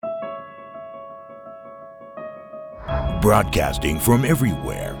Broadcasting from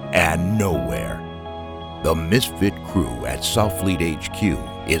everywhere and nowhere, the Misfit crew at Southfleet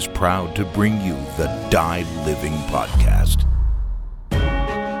HQ is proud to bring you the Die Living Podcast.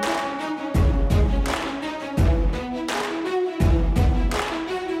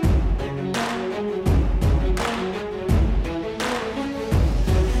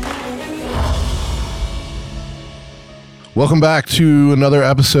 Welcome back to another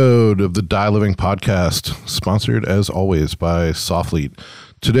episode of the Die Living Podcast, sponsored as always by Southfleet.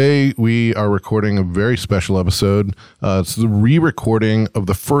 Today we are recording a very special episode. It's the re-recording of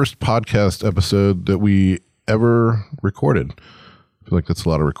the first podcast episode that we ever recorded. I feel like that's a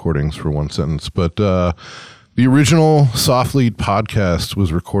lot of recordings for one sentence, but the original Southfleet podcast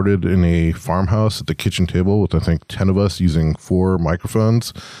was recorded in a farmhouse at the kitchen table with I think 10 of us using 4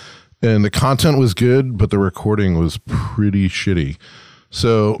 microphones. And the content was good, but the recording was pretty shitty.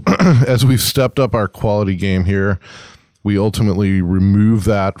 So as we've stepped up our quality game here, we ultimately removed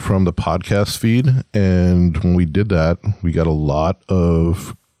that from the podcast feed. And when we did that, we got a lot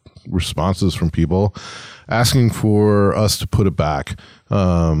of responses from people asking for us to put it back.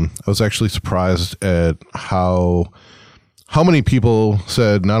 I was actually surprised at how many people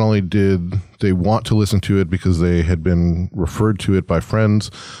said not only did they want to listen to it because they had been referred to it by friends,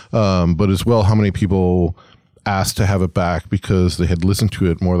 but as well how many people asked to have it back because they had listened to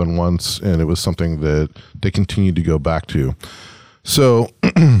it more than once and it was something that they continued to go back to. So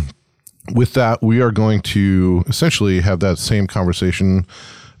with that, we are going to essentially have that same conversation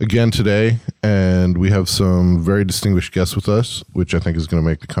again today, and we have some very distinguished guests with us, which I think is going to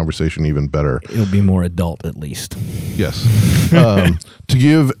make the conversation even better. It'll be more adult, at least. Yes. To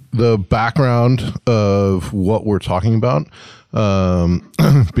give the background of what we're talking about,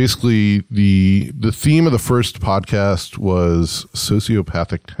 basically the theme of the first podcast was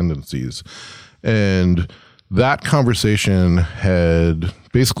sociopathic tendencies, and that conversation had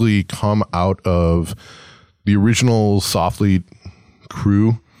basically come out of the original Southfleet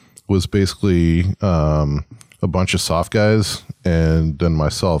crew. Was basically a bunch of soft guys and then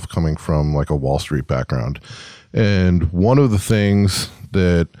myself coming from like a Wall Street background. And one of the things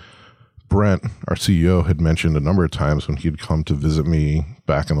that Brent, our CEO, had mentioned a number of times when he'd come to visit me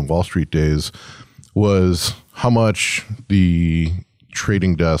back in the Wall Street days was how much the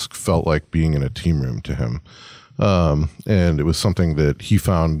trading desk felt like being in a team room to him. And it was something that he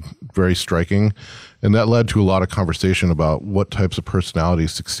found very striking. And that led to a lot of conversation about what types of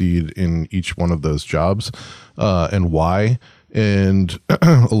personalities succeed in each one of those jobs and why. And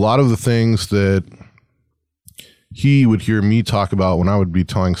a lot of the things that he would hear me talk about when I would be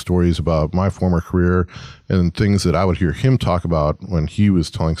telling stories about my former career and things that I would hear him talk about when he was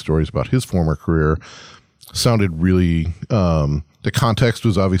telling stories about his former career sounded really, the context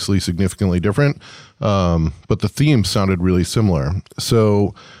was obviously significantly different, but the theme sounded really similar.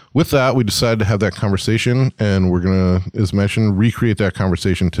 So with that, we decided to have that conversation, and we're going to, as mentioned, recreate that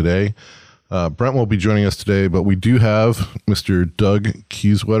conversation today. Brent won't be joining us today, but we do have Mr. Doug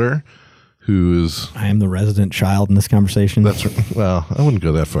Kieswetter, who is... I am the resident child in this conversation. That's well, I wouldn't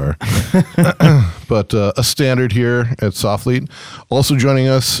go that far. But a standard here at Southfleet. Also joining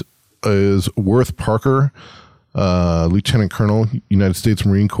us is Worth Parker, Lieutenant Colonel, United States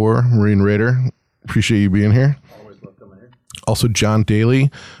Marine Corps, Marine Raider. Appreciate you being here. Always love coming here. Also John Daly,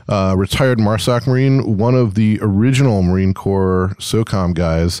 retired MARSOC Marine, one of the original Marine Corps SOCOM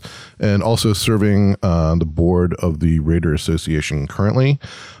guys, and also serving on the board of the Raider Association currently,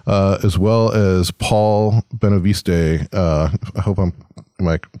 as well as Paul Benaviste. I hope am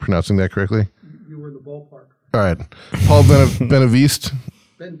I pronouncing that correctly? You were in the ballpark. All right. Paul Benaviste.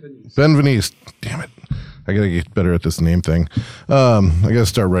 Benveniste. Damn it. I got to get better at this name thing. I got to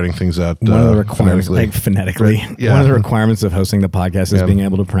start writing things out. One of the requirements, phonetically. Right. Yeah. One of the requirements of hosting the podcast is being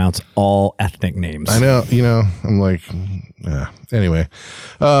able to pronounce all ethnic names. I know, I'm like, anyway.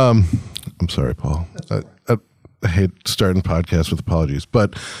 I'm sorry, Paul. I hate starting podcasts with apologies,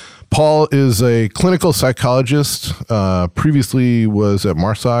 but Paul is a clinical psychologist, previously was at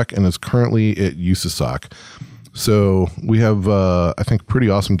MARSOC and is currently at USASOC. So we have, I think, pretty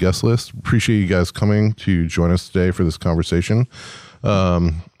awesome guest list. Appreciate you guys coming to join us today for this conversation.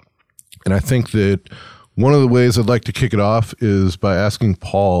 And I think that one of the ways I'd like to kick it off is by asking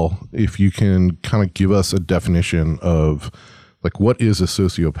Paul if you can kind of give us a definition of, like, what is a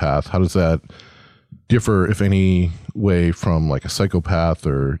sociopath? How does that differ, if any way, from like a psychopath?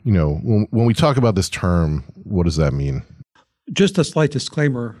 Or, when we talk about this term, what does that mean? Just a slight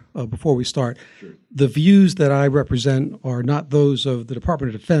disclaimer before we start. Sure. The views that I represent are not those of the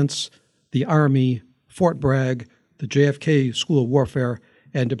Department of Defense, the Army, Fort Bragg, the JFK School of Warfare,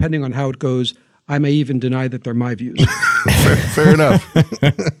 and depending on how it goes, I may even deny that they're my views. Fair enough.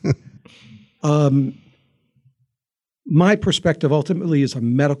 My perspective ultimately is a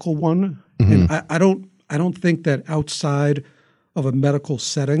medical one, and I don't think that outside of a medical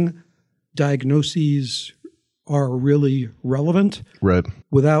setting, diagnoses are really relevant. Right.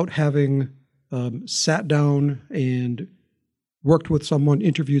 Without having sat down and worked with someone,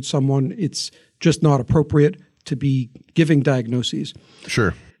 interviewed someone, it's just not appropriate to be giving diagnoses.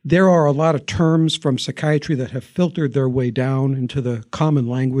 Sure. There are a lot of terms from psychiatry that have filtered their way down into the common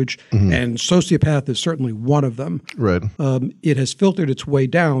language, and sociopath is certainly one of them. Right. It has filtered its way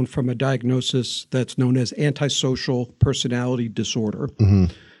down from a diagnosis that's known as antisocial personality disorder.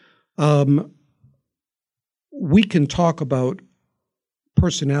 We can talk about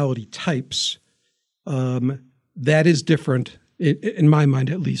personality types. That is different, in my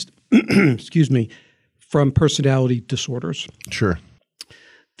mind at least, excuse me, from personality disorders. Sure.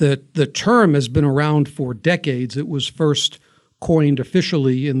 The term has been around for decades. It was first coined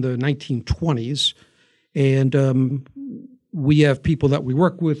officially in the 1920s. And we have people that we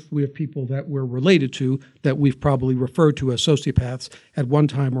work with, we have people that we're related to that we've probably referred to as sociopaths at one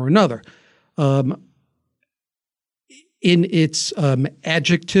time or another. In its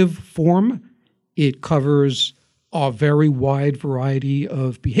adjective form, it covers a very wide variety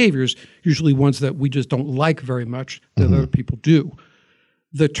of behaviors, usually ones that we just don't like very much that other people do.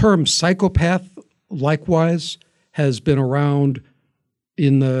 The term psychopath, likewise, has been around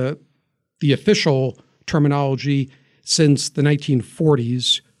in the official terminology since the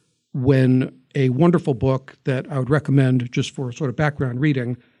 1940s, when a wonderful book that I would recommend just for sort of background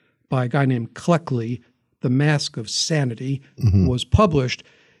reading by a guy named Cleckley, The Mask of Sanity, was published,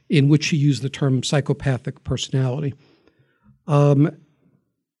 in which he used the term psychopathic personality. I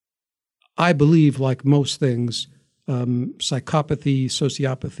believe, like most things, psychopathy,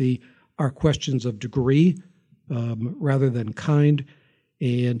 sociopathy are questions of degree rather than kind.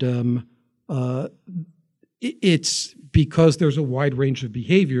 And it's because there's a wide range of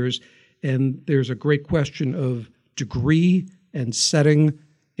behaviors, and there's a great question of degree and setting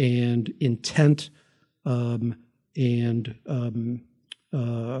and intent and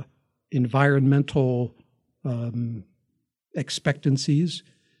environmental expectancies,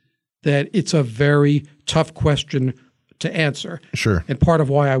 that it's a very tough question to answer. Sure. And part of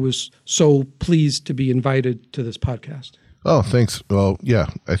why I was so pleased to be invited to this podcast. Oh, thanks. Well, yeah,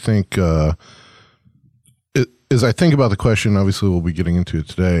 I think as I think about the question, obviously we'll be getting into it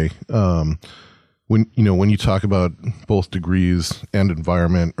today. When you talk about both degrees and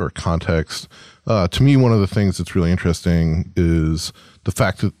environment or context, to me, one of the things that's really interesting is the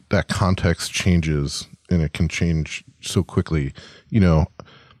fact that context changes, and it can change so quickly,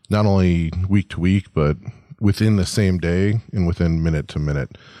 not only week to week, but within the same day and within minute to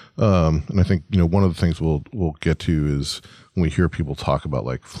minute. And I think, one of the things we'll get to is when we hear people talk about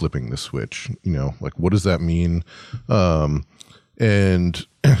like flipping the switch, like what does that mean? And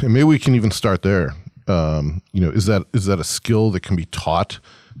maybe we can even start there. Is that a skill that can be taught?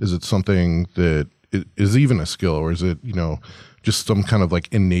 Is it something that is even a skill, or is it, just some kind of like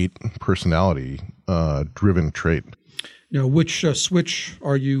innate personality driven trait? Which switch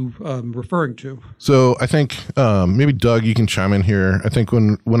are you referring to? So I think maybe Doug, you can chime in here. I think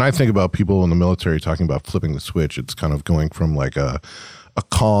when I think about people in the military talking about flipping the switch, it's kind of going from like a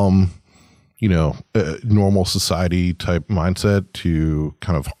calm, normal society type mindset to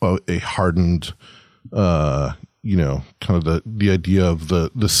kind of a hardened, kind of the idea of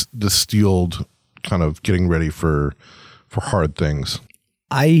the steeled kind of getting ready for hard things.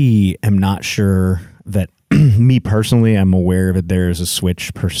 I am not sure that me personally, I'm aware that there is a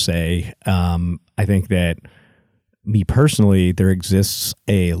switch per se. I think that me personally, there exists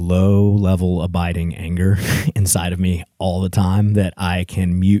a low level abiding anger inside of me all the time that I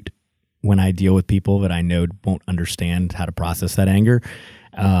can mute when I deal with people that I know won't understand how to process that anger.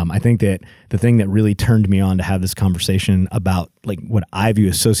 I think that the thing that really turned me on to have this conversation about like what I view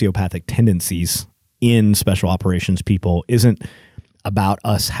as sociopathic tendencies in special operations people isn't about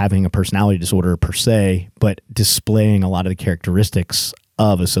us having a personality disorder per se, but displaying a lot of the characteristics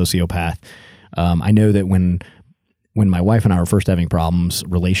of a sociopath. I know that when my wife and I were first having problems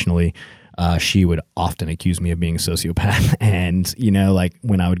relationally, she would often accuse me of being a sociopath. And, like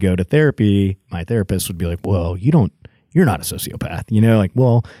when I would go to therapy, my therapist would be like, well, you're not a sociopath,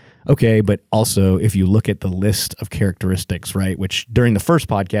 well, okay. But also if you look at the list of characteristics, right, which during the first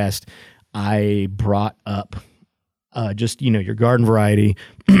podcast, I brought up just, your garden variety,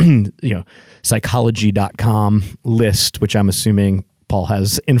 psychology.com list, which I'm assuming Paul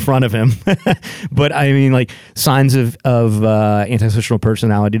has in front of him. But I mean, like signs of antisocial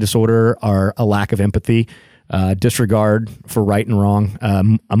personality disorder are a lack of empathy, disregard for right and wrong,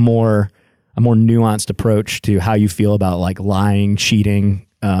 a more nuanced approach to how you feel about like lying, cheating,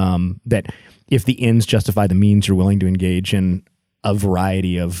 that if the ends justify the means, you're willing to engage in a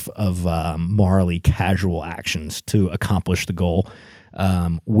variety of morally casual actions to accomplish the goal.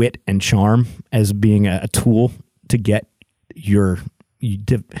 Wit and charm as being a tool to get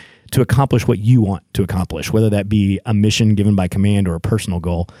to accomplish what you want to accomplish, whether that be a mission given by command or a personal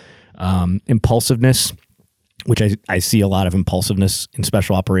goal. Impulsiveness, which I see a lot of impulsiveness in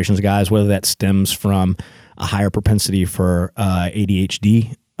special operations guys, whether that stems from a higher propensity for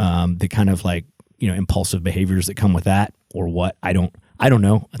ADHD, the kind of like, impulsive behaviors that come with that, or what, I don't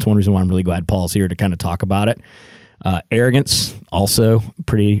know. That's one reason why I'm really glad Paul's here to kind of talk about it. Arrogance, also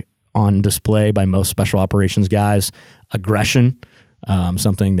pretty on display by most special operations guys. Aggression,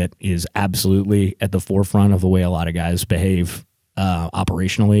 something that is absolutely at the forefront of the way a lot of guys behave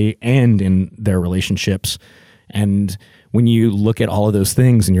operationally and in their relationships. And when you look at all of those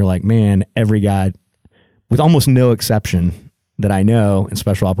things and you're like, man, every guy, with almost no exception that I know in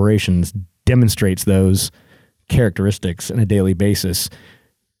special operations, demonstrates those characteristics on a daily basis.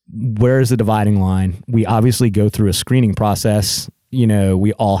 Where is the dividing line? We obviously go through a screening process.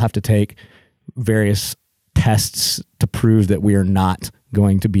 We all have to take various tests to prove that we are not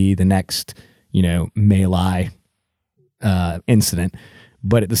going to be the next, My Lai incident.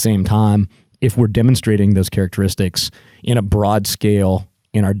 But at the same time, if we're demonstrating those characteristics in a broad scale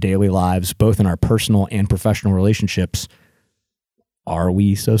in our daily lives, both in our personal and professional relationships, are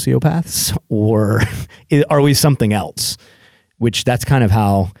we sociopaths or are we something else? Which that's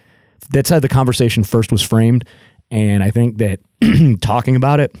how the conversation first was framed. And I think that talking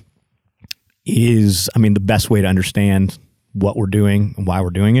about it is, the best way to understand what we're doing and why we're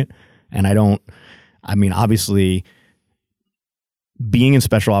doing it. And obviously being in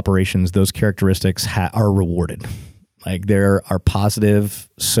special operations, those characteristics are rewarded. Like there are positive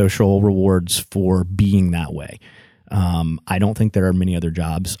social rewards for being that way. I don't think there are many other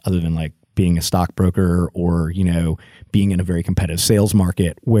jobs other than like being a stockbroker or, being in a very competitive sales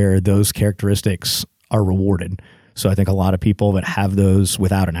market where those characteristics are rewarded. So I think a lot of people that have those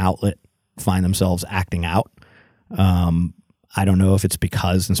without an outlet find themselves acting out. I don't know if it's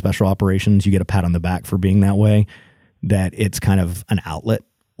because in special operations you get a pat on the back for being that way, that it's kind of an outlet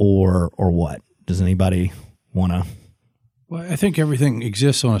or what? Does anybody want to? Well, I think everything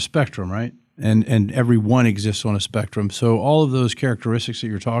exists on a spectrum, right? And every one exists on a spectrum. So all of those characteristics that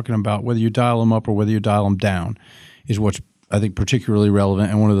you're talking about, whether you dial them up or whether you dial them down, is what's, I think, particularly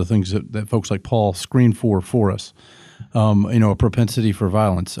relevant. And one of the things that folks like Paul screen for us, a propensity for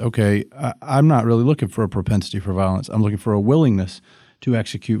violence. Okay, I'm not really looking for a propensity for violence. I'm looking for a willingness to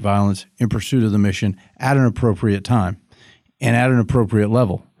execute violence in pursuit of the mission at an appropriate time and at an appropriate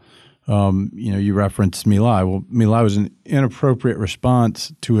level. You referenced My Lai. Well, My Lai was an inappropriate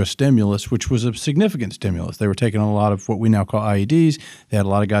response to a stimulus, which was a significant stimulus. They were taking a lot of what we now call IEDs. They had a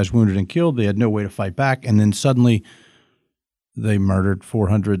lot of guys wounded and killed. They had no way to fight back. And then suddenly they murdered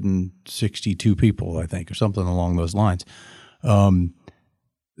 462 people, I think, or something along those lines. But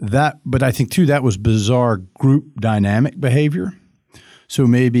I think, too, that was bizarre group dynamic behavior. So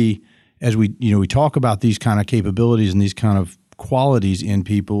maybe as we talk about these kind of capabilities and these kind of qualities in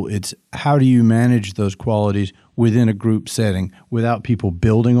people, it's how do you manage those qualities within a group setting without people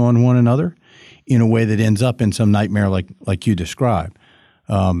building on one another in a way that ends up in some nightmare like you described.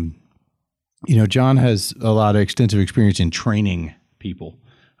 John has a lot of extensive experience in training people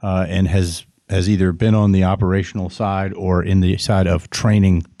and has either been on the operational side or in the side of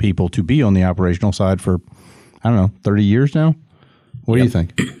training people to be on the operational side for, 30 years now. What do you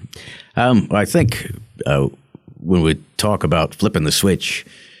think? I think when we talk about flipping the switch,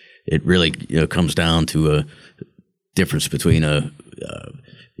 it really comes down to a difference between a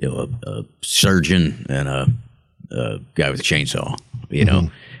surgeon and a guy with a chainsaw.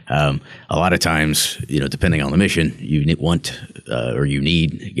 A lot of times, depending on the mission, you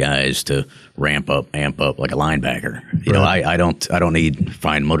need guys to amp up like a linebacker. Right. I don't need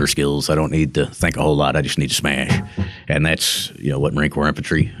fine motor skills. I don't need to think a whole lot. I just need to smash, and that's what Marine Corps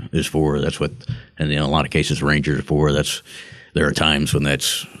infantry is for. That's what, and in a lot of cases, Rangers are for. There are times when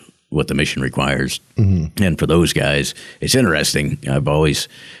that's what the mission requires, and for those guys, it's interesting. I've always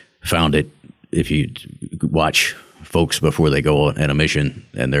found it, if you watch folks before they go on a mission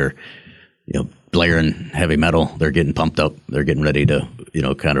and they're blaring heavy metal, they're getting pumped up, they're getting ready to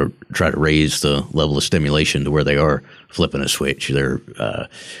kind of try to raise the level of stimulation to where they are flipping a switch. They're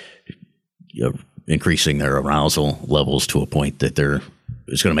increasing their arousal levels to a point that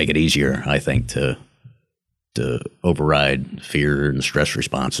it's going to make it easier, I think, to to override fear and stress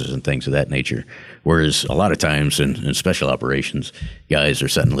responses and things of that nature. Whereas a lot of times in special operations, guys are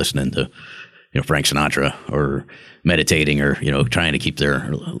sitting listening to, Frank Sinatra or meditating or, trying to keep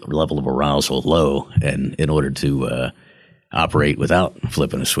their level of arousal low. And in order to operate without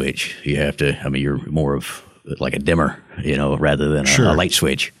flipping a switch, you have to, you're more of like a dimmer, rather than a light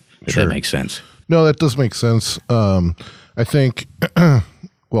switch, if that makes sense. No, that does make sense. I think,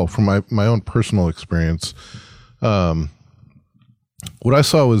 well, from my own personal experience, what I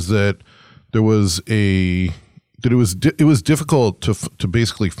saw was that it was difficult to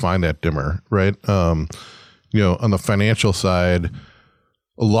basically find that dimmer, right? On the financial side,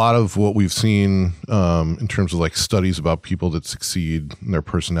 a lot of what we've seen in terms of like studies about people that succeed in their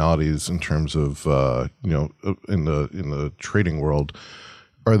personalities, in terms of in the trading world,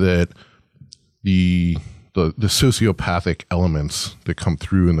 are that the sociopathic elements that come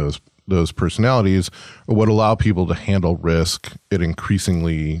through in those personalities are what allow people to handle risk at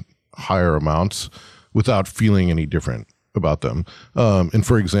increasingly higher amounts without feeling any different about them. And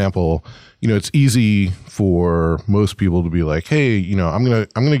for example, it's easy for most people to be like, hey, I'm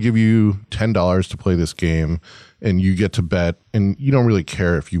gonna give you $10 to play this game, and you get to bet, and you don't really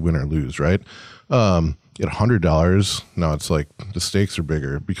care if you win or lose, right? At $100, now it's like the stakes are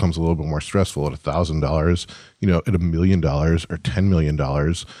bigger. It becomes a little bit more stressful. At $1,000, at $1 million or $10 million,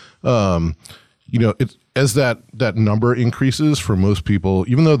 it's as that number increases for most people,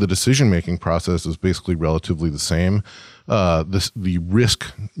 even though the decision-making process is basically relatively the same, the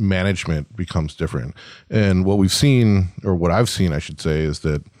risk management becomes different. And what we've seen, or what I've seen, I should say, is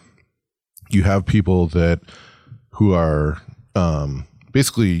that you have people who are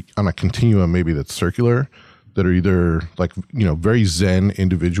basically on a continuum, maybe that's circular, that are either like, very Zen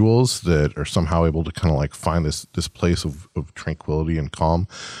individuals that are somehow able to kind of like find this place of tranquility and calm,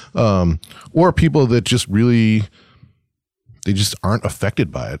 or people that just really, they just aren't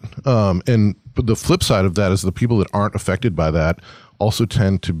affected by it. But the flip side of that is the people that aren't affected by that also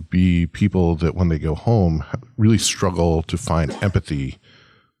tend to be people that when they go home really struggle to find empathy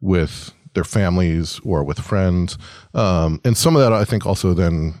with their families or with friends. And some of that I think also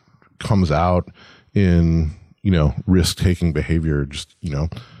then comes out in, risk-taking behavior, just,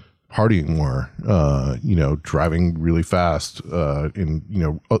 partying more, driving really fast,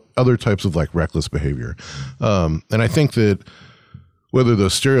 in, other types of like reckless behavior. And I think that whether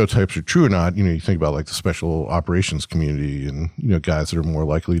those stereotypes are true or not, you think about like the special operations community and, guys that are more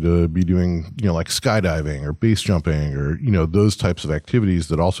likely to be doing, like skydiving or base jumping or, those types of activities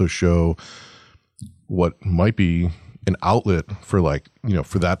that also show what might be an outlet for like,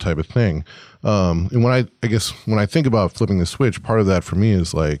 for that type of thing. And when I think about flipping the switch, part of that for me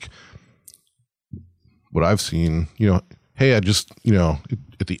is like what I've seen, hey, I just,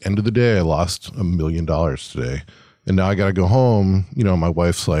 at the end of the day, I lost $1 million today. And now I got to go home. My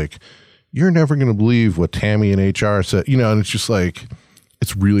wife's like, you're never going to believe what Tammy and HR said, and it's just like,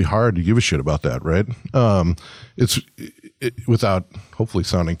 it's really hard to give a shit about that. Right. It's without hopefully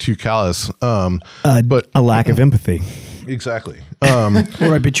sounding too callous. But a lack of empathy. Exactly.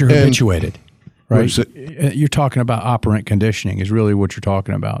 Right. But you're habituated, right? You're talking about operant conditioning is really what you're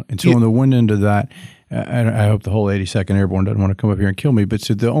talking about. And so on the one end of that, I hope the whole 82nd Airborne doesn't want to come up here and kill me, but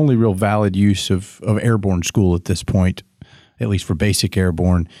so the only real valid use of airborne school at this point, at least for basic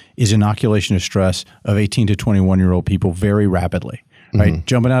airborne, is inoculation of stress of 18 to 21-year-old people very rapidly, right? Mm-hmm.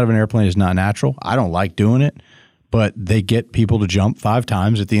 Jumping out of an airplane is not natural. I don't like doing it, but they get people to jump 5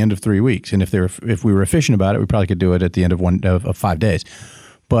 times at the end of 3 weeks. And if we were efficient about it, we probably could do it at the end of 5 days.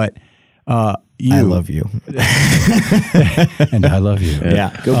 But I love you. And I love you.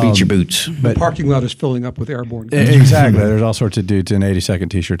 Yeah. Go beat your boots. The parking lot is filling up with airborne. Exactly. There's all sorts of dudes in 82nd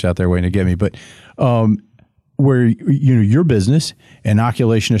T-shirts out there waiting to get me. But where, your business,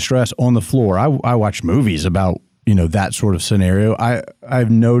 inoculation of stress on the floor. I watch movies about, that sort of scenario. I have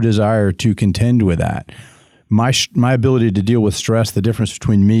no desire to contend with that. My ability to deal with stress, the difference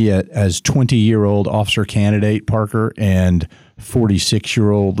between me as 20-year-old officer candidate Parker and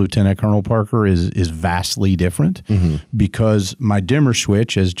 46-year-old Lieutenant Colonel Parker is vastly different, because my dimmer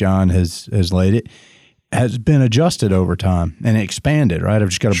switch, as John has laid it, has been adjusted over time and expanded, right? I've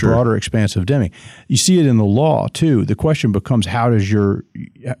just got a broader expansive dimming. You see it in the law too. The question becomes,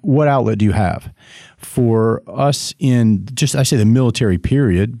 what outlet do you have? For us in I say the military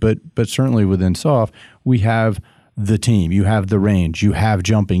period, but certainly within SOF, we have the team, you have the range, you have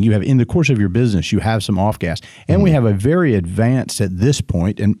jumping, you have in the course of your business, you have some off gas. And we have a very advanced at this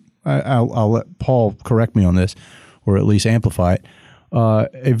point, and I'll let Paul correct me on this, or at least amplify it,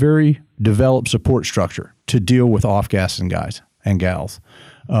 a very developed support structure to deal with off gas and guys and gals.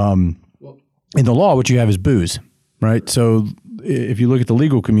 in the law, what you have is booze, right? So if you look at the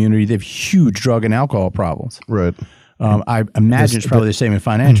legal community, they have huge drug and alcohol problems. Right. I imagine it's probably the same in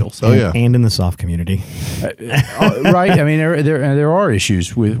financials. Oh, yeah. And in the soft community. Right. I mean, there are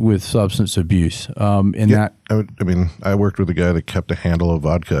issues with substance abuse. That. I worked with a guy that kept a handle of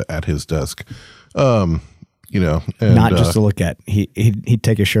vodka at his desk. And, not just to look at. He'd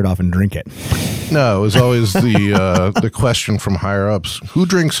take his shirt off and drink it. No, it was always the question from higher ups: who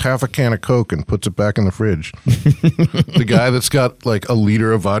drinks half a can of Coke and puts it back in the fridge? The guy that's got like a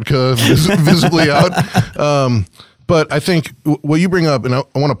liter of vodka visibly out. But I think what you bring up, and I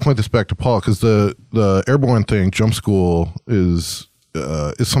want to point this back to Paul, because the airborne thing, jump school, is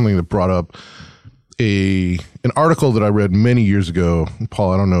something that brought up an article that I read many years ago.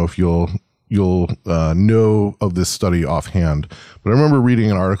 Paul, I don't know if you'll know of this study offhand, but I remember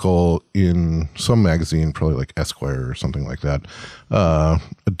reading an article in some magazine, probably like Esquire or something like that, a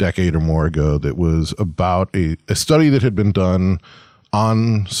decade or more ago, that was about a study that had been done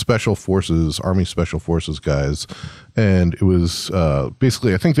on special forces, Army Special Forces guys. And it was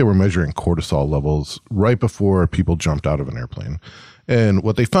basically, I think they were measuring cortisol levels right before people jumped out of an airplane. And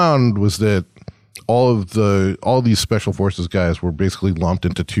what they found was that all these Special Forces guys were basically lumped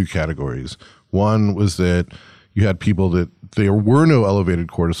into two categories. One was that you had people that there were no elevated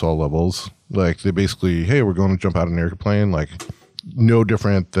cortisol levels. Like they basically, hey, we're going to jump out of an airplane, like no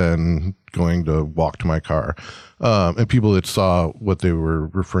different than going to walk to my car. And people that saw what they were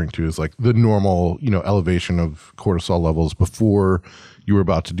referring to as like the normal, elevation of cortisol levels before you were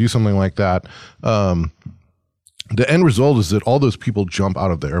about to do something like that. The end result is that all those people jump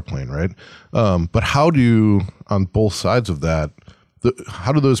out of the airplane, right? But how do, on both sides of that,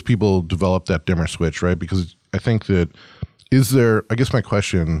 how do those people develop that dimmer switch, right? Because I think that I guess my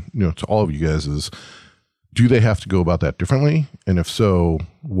question, to all of you guys is, do they have to go about that differently? And if so,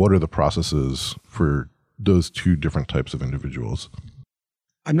 what are the processes for those two different types of individuals?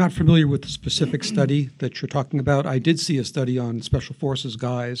 I'm not familiar with the specific study that you're talking about. I did see a study on Special Forces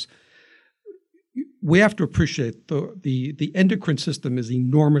guys. We have to appreciate the endocrine system is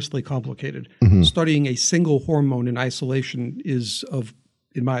enormously complicated. Mm-hmm. Studying a single hormone in isolation is of,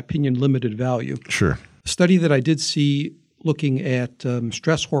 in my opinion, limited value. Sure. A study that I did see looking at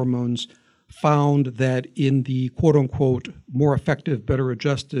stress hormones found that in the quote-unquote more effective, better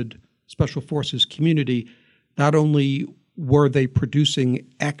adjusted Special Forces community, not only were they producing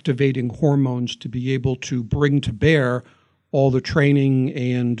activating hormones to be able to bring to bear all the training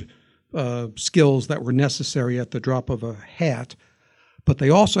and skills that were necessary at the drop of a hat, but they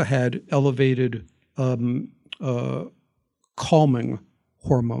also had elevated calming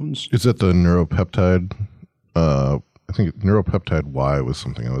hormones. Is that the neuropeptide? I think neuropeptide Y was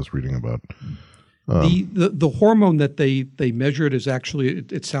something I was reading about. The hormone that they measured is actually,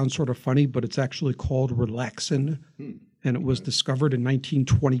 it sounds sort of funny, but it's actually called relaxin, and it was discovered in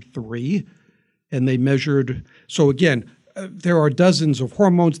 1923. And they measured, so again, there are dozens of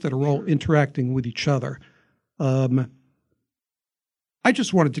hormones that are all interacting with each other. I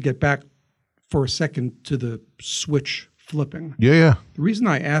just wanted to get back for a second to the switch flipping. Yeah. The reason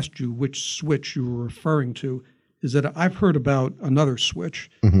I asked you which switch you were referring to is that I've heard about another switch,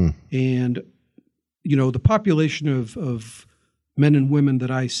 mm-hmm. and the population of men and women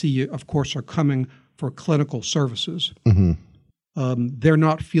that I see, of course, are coming for clinical services. Mm-hmm. They're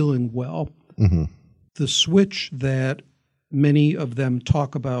not feeling well. Mm-hmm. The switch that many of them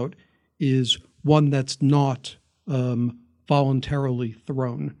talk about is one that's not voluntarily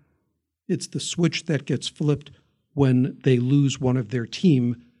thrown. It's the switch that gets flipped when they lose one of their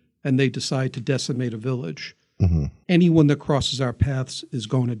team and they decide to decimate a village. Mm-hmm. Anyone that crosses our paths is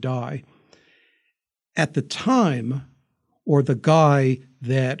going to die. At the time, or the guy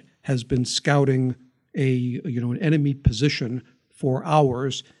that has been scouting an enemy position for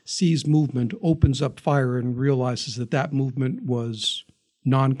hours, sees movement, opens up fire, and realizes that movement was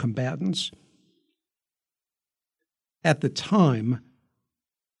non-combatants. At the time,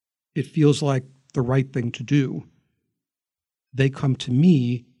 it feels like the right thing to do. They come to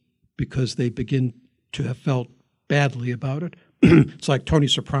me because they begin to have felt badly about it. It's like Tony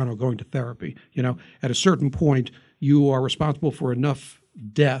Soprano going to therapy. At a certain point, you are responsible for enough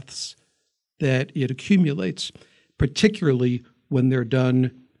deaths that it accumulates, particularly when they're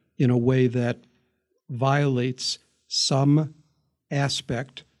done in a way that violates some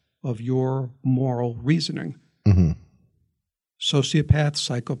aspect of your moral reasoning. Mm-hmm. Sociopaths,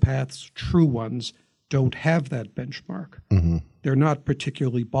 psychopaths, true ones don't have that benchmark. Mm-hmm. They're not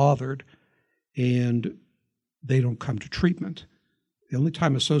particularly bothered, and they don't come to treatment. The only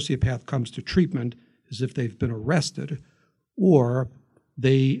time a sociopath comes to treatment is if they've been arrested or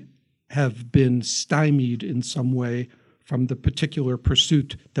they have been stymied in some way from the particular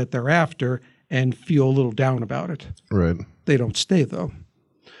pursuit that they're after and feel a little down about it. Right. They don't stay, though.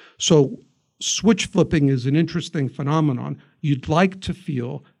 So switch flipping is an interesting phenomenon. You'd like to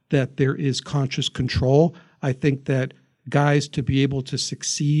feel that there is conscious control. I think that guys, to be able to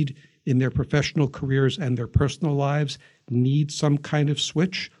succeed in their professional careers and their personal lives, need some kind of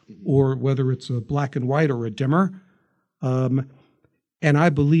switch, or whether it's a black and white or a dimmer. And I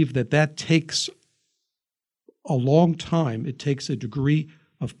believe that takes a long time. It takes a degree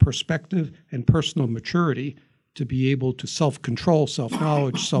of perspective and personal maturity to be able to self-control,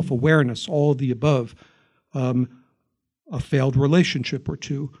 self-knowledge, self-awareness, all of the above, a failed relationship or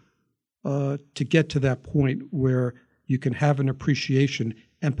two, to get to that point where you can have an appreciation,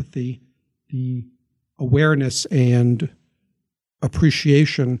 empathy, the awareness and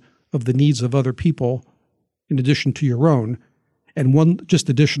appreciation of the needs of other people in addition to your own. And one just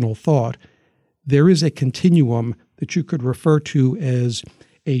additional thought, there is a continuum that you could refer to as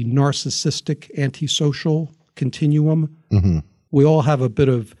a narcissistic antisocial continuum. Mm-hmm. We all have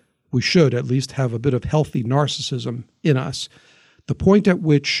we should at least have a bit of healthy narcissism in us. The point at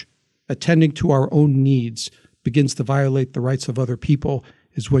which attending to our own needs begins to violate the rights of other people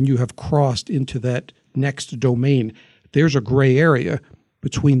is when you have crossed into that next domain. There's a gray area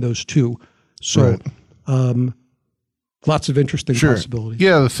between those two. So lots of interesting possibilities.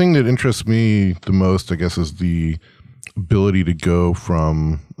 Yeah, the thing that interests me the most, I guess, is the ability to go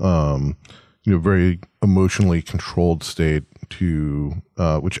from very emotionally controlled state to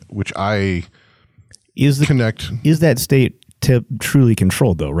which I connect. Is that state truly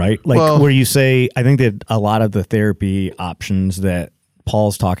controlled though, right? Like where you say, I think that a lot of the therapy options that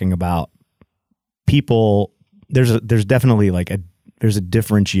Paul's talking about, people, there's definitely there's a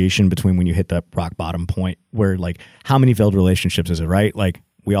differentiation between when you hit that rock bottom point where how many failed relationships is it, right? Like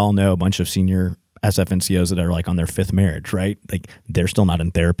we all know a bunch of senior SFNCOs that are on their fifth marriage, right? Like they're still not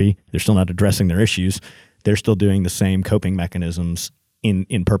in therapy. They're still not addressing their issues. They're still doing the same coping mechanisms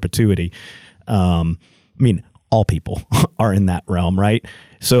in perpetuity. All people are in that realm, right?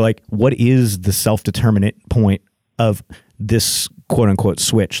 So what is the self-determinate point of this quote unquote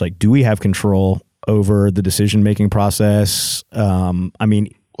switch? Do we have control over the decision-making process?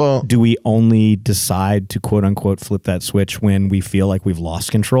 Do we only decide to quote unquote flip that switch when we feel like we've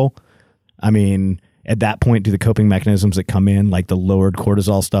lost control? At that point, do the coping mechanisms that come in, like the lowered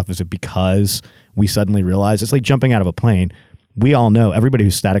cortisol stuff, is it because we suddenly realize it's like jumping out of a plane? We all know, everybody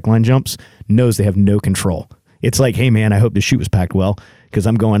who static line jumps knows they have no control. It's like, hey man, I hope the chute was packed well because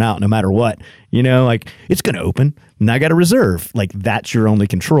I'm going out no matter what. It's going to open and I got a reserve. That's your only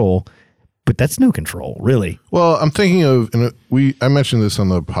control, but that's no control, really. Well, I'm thinking of, and I mentioned this on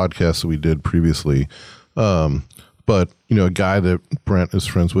the podcast that we did previously, but a guy that Brent is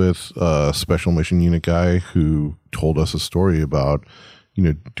friends with, a special mission unit guy who told us a story about,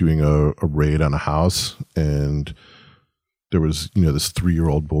 doing a raid on a house, and there was, this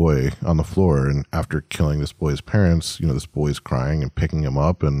 3-year-old boy on the floor, and after killing this boy's parents, this boy's crying and picking him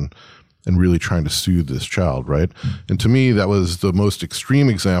up and really trying to soothe this child, right? And to me, that was the most extreme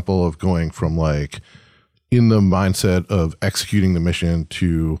example of going from in the mindset of executing the mission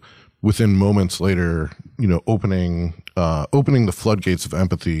to within moments later, opening the floodgates of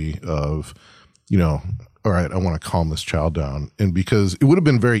empathy of, all right, I want to calm this child down. And because it would have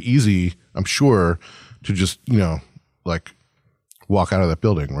been very easy, I'm sure, to just, walk out of that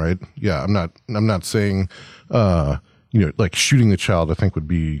building, right? Yeah, I'm not saying, shooting the child, I think would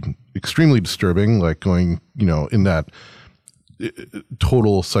be extremely disturbing, going, in that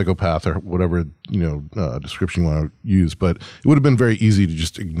total psychopath or whatever, description you want to use, but it would have been very easy to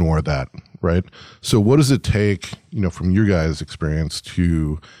just ignore that, right? So what does it take, from your guys' experience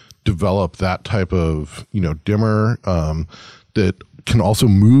to develop that type of, dimmer that can also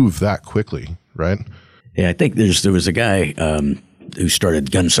move that quickly, right? Yeah, I think there was a guy who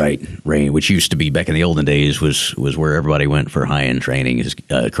started Gunsight Range, which used to be back in the olden days was where everybody went for high end training. Is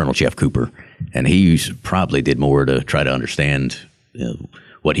Colonel Jeff Cooper, and he probably did more to try to understand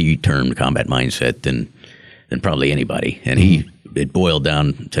what he termed combat mindset than probably anybody. And it boiled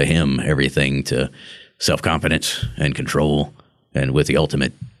down to him everything to self confidence and control, and with the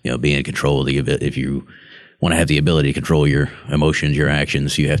ultimate being in control. If you want to have the ability to control your emotions, your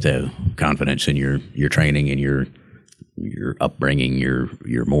actions, you have to have confidence in your training and your upbringing,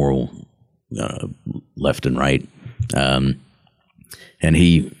 your moral left and right, and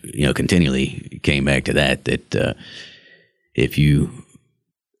he continually came back to that if you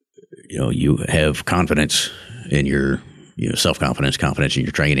have confidence in your self-confidence, confidence in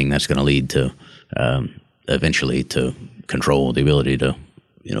your training, that's going to lead to eventually to control, the ability to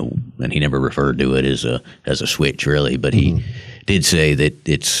and he never referred to it as a switch really, but he did say that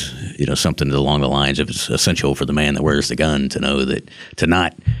it's, something along the lines of it's essential for the man that wears the gun to know that, to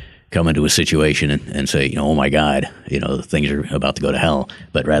not come into a situation and say, oh my God, things are about to go to hell,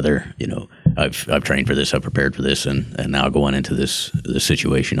 but rather, I've trained for this, I've prepared for this, and now going into this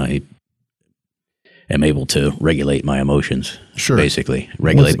situation, I am able to regulate my emotions. Sure. Basically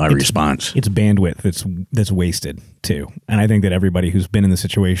regulate my response. It's bandwidth that's wasted too. And I think that everybody who's been in the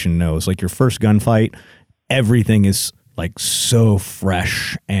situation knows, like, your first gunfight, everything is like so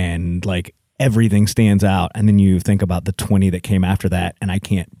fresh and like everything stands out. And then you think about the 20 that came after that, and I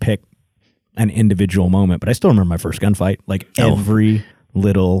can't pick an individual moment, but I still remember my first gunfight, like every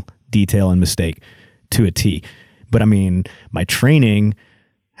little detail and mistake to a T. But I mean, my training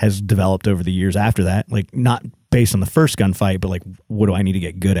has developed over the years after that, like not based on the first gunfight, but like, what do I need to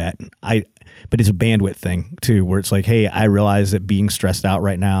get good at? But it's a bandwidth thing too, where it's like, hey, I realize that being stressed out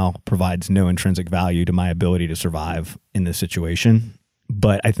right now provides no intrinsic value to my ability to survive in this situation.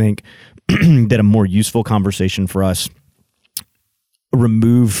 But I think that a more useful conversation for us,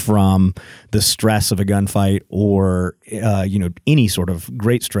 removed from the stress of a gunfight or any sort of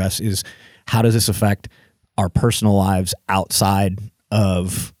great stress, is how does this affect our personal lives outside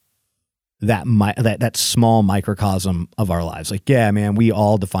of that small microcosm of our lives? Like, yeah, man, we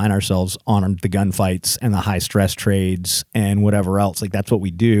all define ourselves on the gunfights and the high stress trades and whatever else. Like, that's what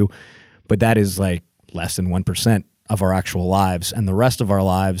we do, but that is like less than 1% of our actual lives, and the rest of our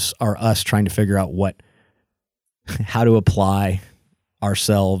lives are us trying to figure out how to apply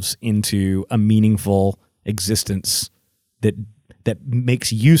ourselves into a meaningful existence that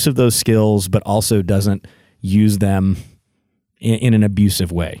makes use of those skills, but also doesn't use them in an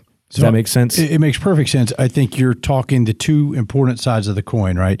abusive way. Does that make sense? It makes perfect sense. I think you're talking the two important sides of the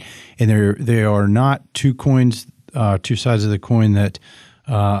coin, right? And they are not two sides of the coin that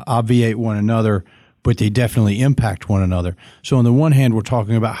obviate one another, but they definitely impact one another. So on the one hand, we're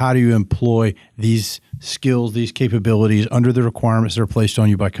talking about how do you employ these skills, these capabilities under the requirements that are placed on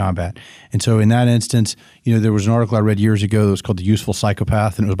you by combat. And so in that instance, there was an article I read years ago that was called The Useful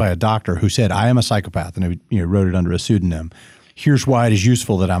Psychopath, and it was by a doctor who said, I am a psychopath, and he wrote it under a pseudonym. Here's why it is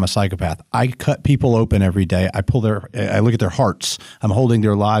useful that I'm a psychopath. I cut people open every day. I look at their hearts. I'm holding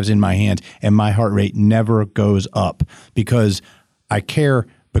their lives in my hands, and my heart rate never goes up because I care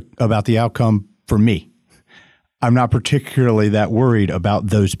about the outcome for me. I'm not particularly that worried about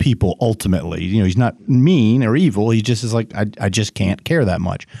those people ultimately. He's not mean or evil. He just is like, I just can't care that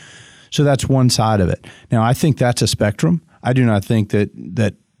much. So that's one side of it. Now, I think that's a spectrum. I do not think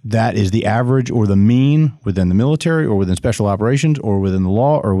that is the average or the mean within the military or within special operations or within the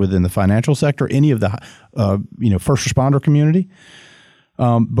law or within the financial sector, any of the first responder community.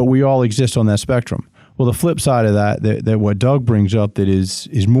 But we all exist on that spectrum. Well, the flip side of that what Doug brings up that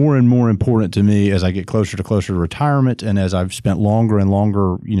is more and more important to me as I get closer to retirement and as I've spent longer and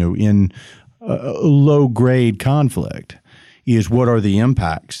longer, in low grade conflict, is what are the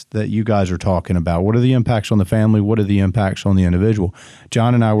impacts that you guys are talking about? What are the impacts on the family? What are the impacts on the individual?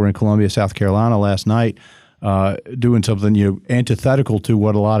 John and I were in Columbia, South Carolina last night doing something antithetical to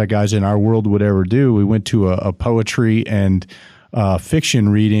what a lot of guys in our world would ever do. We went to a poetry and fiction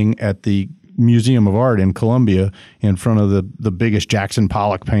reading at the Museum of Art in Columbia in front of the biggest Jackson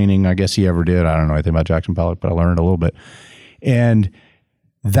Pollock painting I guess he ever did. I don't know anything about Jackson Pollock, but I learned a little bit. And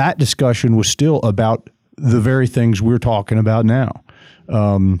that discussion was still about the very things we're talking about now.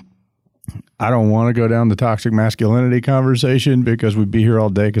 I don't want to go down the toxic masculinity conversation because we'd be here all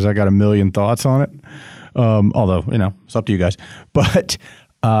day because I got a million thoughts on it. Although, it's up to you guys. But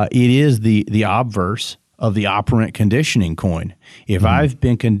it is the obverse of the operant conditioning coin. If I've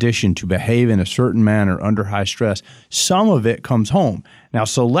been conditioned to behave in a certain manner under high stress, some of it comes home. Now,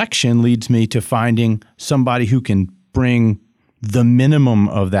 selection leads me to finding somebody who can bring the minimum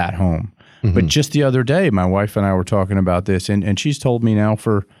of that home. Mm-hmm. But just the other day, my wife and I were talking about this, and she's told me now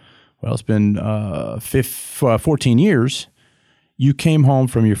it's been 14 years, you came home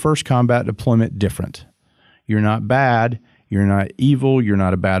from your first combat deployment different. You're not bad. You're not evil. You're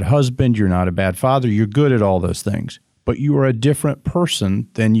not a bad husband. You're not a bad father. You're good at all those things. But you are a different person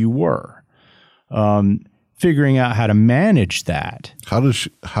than you were. Figuring out how to manage that. How does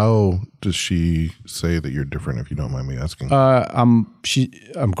she say that you're different, if you don't mind me asking? I'm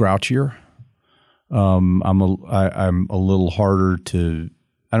grouchier. I'm a little harder to.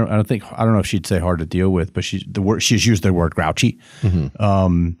 I don't know if she'd say hard to deal with, but she's used the word grouchy.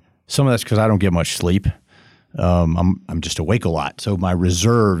 Mm-hmm. Some of that's because I don't get much sleep. I'm just awake a lot, so my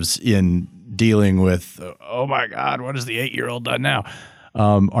reserves in dealing with oh my God, what has the 8-year-old done now,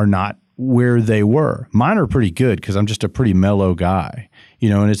 are not where they were. Mine are pretty good because I'm just a pretty mellow guy.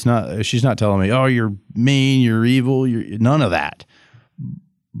 And she's not telling me, oh, you're mean, you're evil, none of that.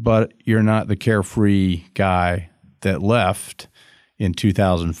 But you're not the carefree guy that left in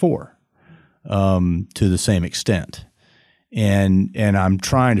 2004 to the same extent. And I'm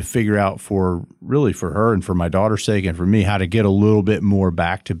trying to figure out for her and for my daughter's sake and for me how to get a little bit more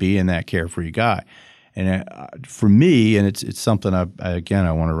back to being that carefree guy. And for me, and it's something I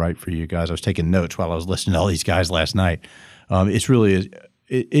want to write for you guys. I was taking notes while I was listening to all these guys last night.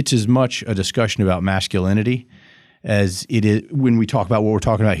 It's as much a discussion about masculinity as it is when we talk about what we're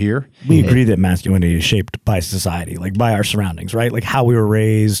talking about here. We agree that masculinity is shaped by society, like by our surroundings, right? Like how we were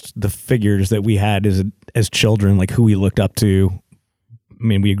raised, the figures that we had as children, like who we looked up to. I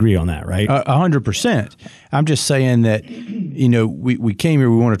mean, we agree on that, right? 100%. I'm just saying that, we came here,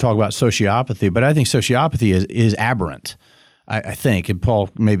 we want to talk about sociopathy, but I think sociopathy is aberrant, I think. And Paul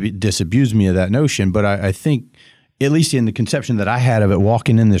maybe disabused me of that notion, but I think, at least in the conception that I had of it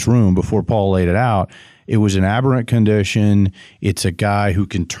walking in this room before Paul laid it out, it was an aberrant condition. It's a guy who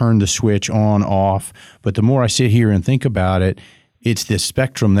can turn the switch on, off. But the more I sit here and think about it, it's this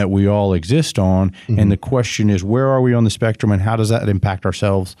spectrum that we all exist on. Mm-hmm. And the question is, where are we on the spectrum and how does that impact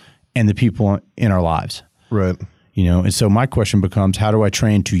ourselves and the people in our lives? Right. And so my question becomes, how do I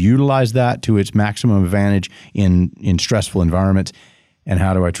train to utilize that to its maximum advantage in stressful environments? And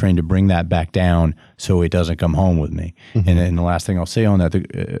how do I train to bring that back down so it doesn't come home with me? Mm-hmm. And the last thing I'll say on that,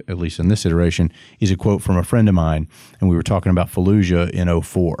 at least in this iteration, is a quote from a friend of mine. And we were talking about Fallujah in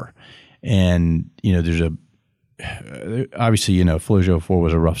 2004. And, there's obviously, Fallujah 2004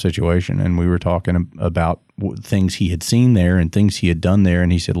 was a rough situation. And we were talking about things he had seen there and things he had done there.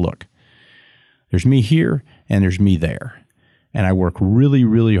 And he said, look, there's me here and there's me there. And I work really,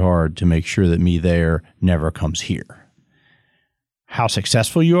 really hard to make sure that me there never comes here. How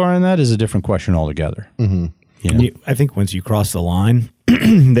successful you are in that is a different question altogether. Mm-hmm. I think once you cross the line,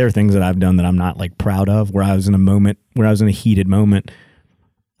 there are things that I've done that I'm not like proud of. Where I was in a heated moment,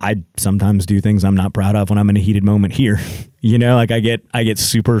 I sometimes do things I'm not proud of when I'm in a heated moment here. Like I get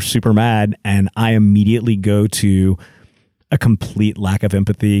super, super mad and I immediately go to a complete lack of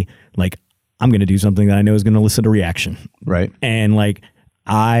empathy. Like I'm going to do something that I know is going to elicit a reaction. Right. And like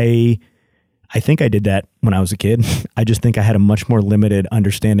I think I did that when I was a kid. I just think I had a much more limited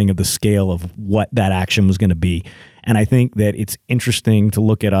understanding of the scale of what that action was going to be. And I think that it's interesting to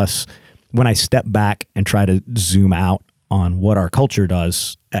look at us when I step back and try to zoom out on what our culture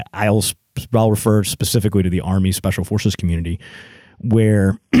does. I'll refer specifically to the Army Special Forces community,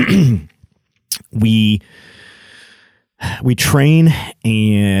 where we train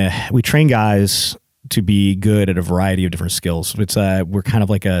guys to be good at a variety of different skills. We're kind of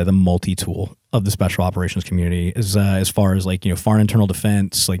like the multi-tool of the special operations community as far as like, foreign internal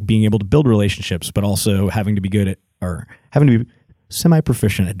defense, like being able to build relationships, but also having to be good at, or having to be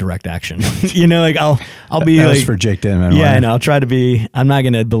semi-proficient at direct action. Like I'll be that like was for Jake Denman. Yeah, and I'll try to be, I'm not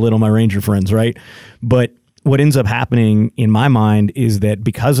going to belittle my Ranger friends, right? But what ends up happening in my mind is that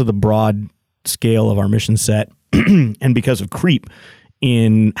because of the broad scale of our mission set and because of creep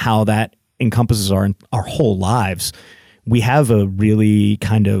in how that encompasses our whole lives, we have a really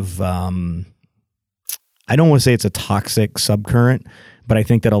kind of, I don't want to say it's a toxic subcurrent, but I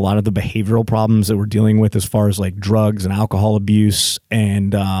think that a lot of the behavioral problems that we're dealing with as far as like drugs and alcohol abuse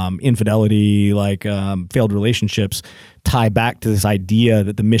and infidelity, like failed relationships, tie back to this idea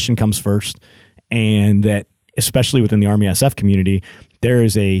that the mission comes first, and that especially within the Army SF community, there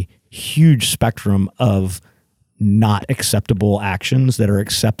is a huge spectrum of not acceptable actions that are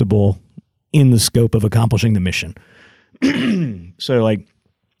acceptable in the scope of accomplishing the mission. So like,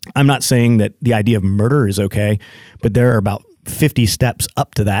 I'm not saying that the idea of murder is okay, but there are about 50 steps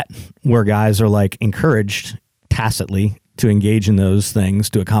up to that where guys are like encouraged tacitly to engage in those things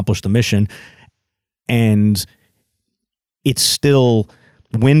to accomplish the mission. And it's still,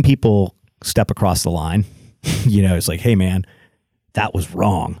 when people step across the line, it's like, hey man, that was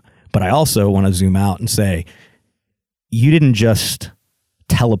wrong. But I also want to zoom out and say, you didn't just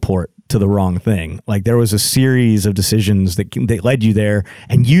teleport to the wrong thing. Like there was a series of decisions that led you there,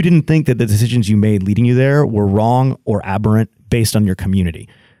 and you didn't think that the decisions you made leading you there were wrong or aberrant based on your community.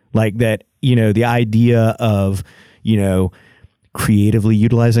 Like that, the idea of, creatively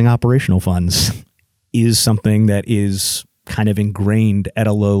utilizing operational funds is something that is kind of ingrained at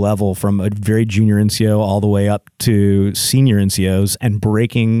a low level from a very junior NCO all the way up to senior NCOs, and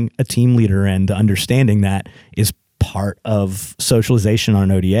breaking a team leader and understanding that is part of socialization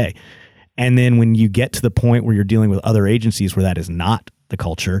on an ODA. And then when you get to the point where you're dealing with other agencies where that is not the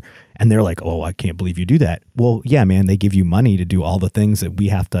culture, and they're like, oh, I can't believe you do that. Well, yeah, man, they give you money to do all the things that we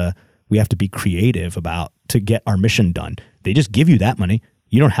have to be creative about to get our mission done. They just give you that money.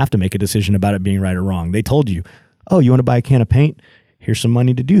 You don't have to make a decision about it being right or wrong. They told you, oh, you want to buy a can of paint? Here's some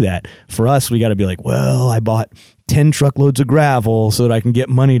money to do that. For us, we got to be like, well, I bought 10 truckloads of gravel so that I can get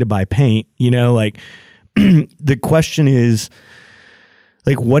money to buy paint. Like the question is,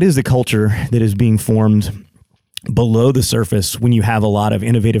 like, what is the culture that is being formed below the surface when you have a lot of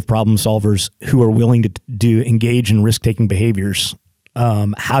innovative problem solvers who are willing to engage in risk-taking behaviors?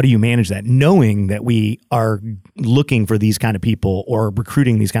 How do you manage that, knowing that we are looking for these kind of people or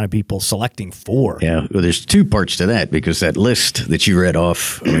recruiting these kind of people, selecting for? Yeah, well, there's two parts to that, because that list that you read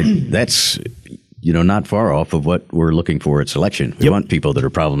off, I mean, that's not far off of what we're looking for at selection. We want people that are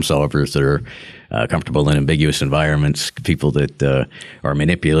problem solvers, that are comfortable in ambiguous environments, people that are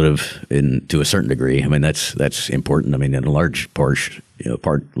manipulative to a certain degree. I mean, that's important. I mean, in a large part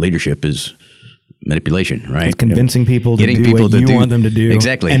leadership is manipulation, right? It's convincing people to getting do people what to you do, want them to do.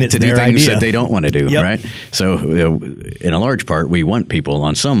 Exactly. And it's to do their things idea that they don't want to do, Yep. right? So in a large part, we want people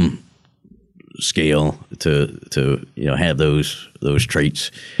on some scale to have those traits.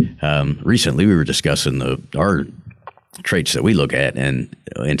 Recently, we were discussing our traits that we look at, and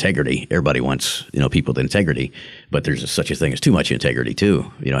integrity. Everybody wants people with integrity, but there's such a thing as too much integrity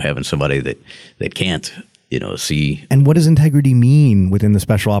too. Having somebody that can't see. And what does integrity mean within the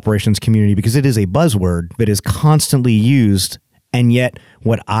special operations community? Because it is a buzzword that is constantly used, and yet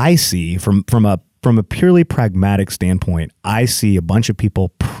what I see from a purely pragmatic standpoint, I see a bunch of people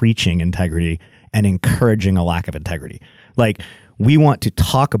preaching integrity and encouraging a lack of integrity. Like, we want to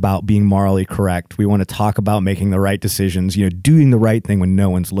talk about being morally correct. We want to talk about making the right decisions, doing the right thing when no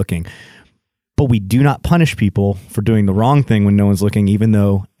one's looking. But we do not punish people for doing the wrong thing when no one's looking, even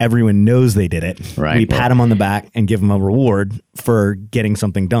though everyone knows they did it. Right. We pat them on the back and give them a reward for getting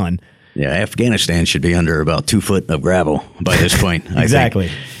something done. Yeah, Afghanistan should be under about 2 foot of gravel by this point. Exactly. I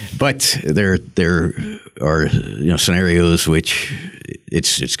think. But there are scenarios which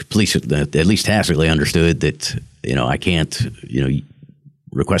it's complete, at least tacitly understood that I can't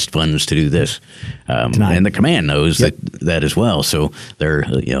request funds to do this, and the command knows that as well. So they're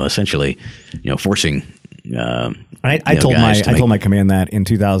essentially forcing. I told my command that in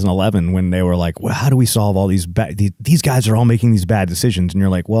 2011 when they were like, well, how do we solve all these these guys are all making these bad decisions, and you're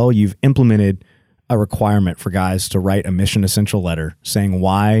like, well, you've implemented a requirement for guys to write a mission essential letter saying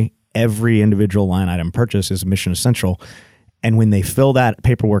why every individual line item purchase is mission essential. And when they fill that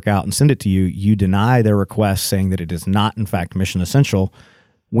paperwork out and send it to you, you deny their request saying that it is not, in fact, mission essential,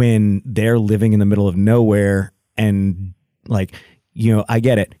 when they're living in the middle of nowhere. And like, I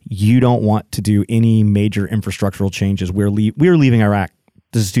get it. You don't want to do any major infrastructural changes. We're leaving Iraq.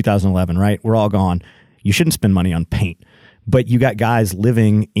 This is 2011, right? We're all gone. You shouldn't spend money on paint. But you got guys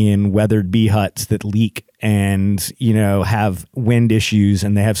living in weathered bee huts that leak and, have wind issues,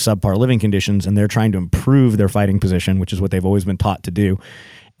 and they have subpar living conditions, and they're trying to improve their fighting position, which is what they've always been taught to do.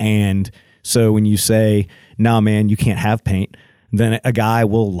 And so when you say, no, man, you can't have paint, then a guy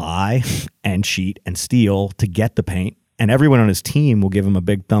will lie and cheat and steal to get the paint, and everyone on his team will give him a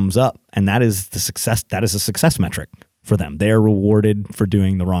big thumbs up. And that is the success. That is a success metric for them. They are rewarded for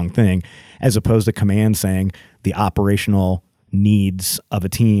doing the wrong thing, as opposed to command saying the operational needs of a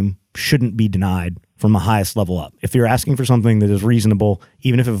team shouldn't be denied from the highest level up. If you're asking for something that is reasonable,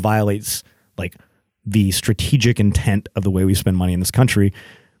 even if it violates like the strategic intent of the way we spend money in this country,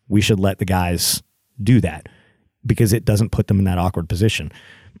 we should let the guys do that because it doesn't put them in that awkward position.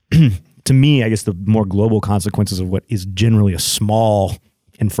 To me, I guess the more global consequences of what is generally a small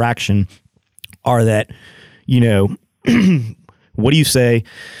infraction are that, what do you say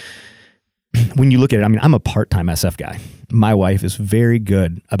when you look at it? I mean, I'm a part-time SF guy. My wife is very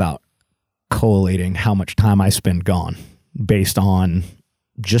good about collating how much time I spend gone based on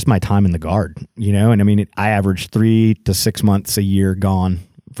just my time in the Guard, And I mean, I average 3 to 6 months a year gone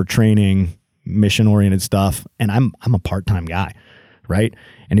for training, mission-oriented stuff, and I'm a part-time guy, right?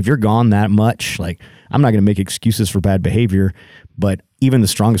 And if you're gone that much, like, I'm not going to make excuses for bad behavior, but even the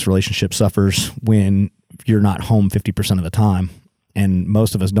strongest relationship suffers when you're not home 50% of the time. And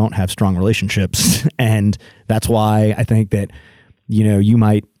most of us don't have strong relationships. And that's why I think that, you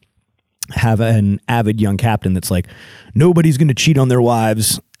might have an avid young captain that's like, nobody's going to cheat on their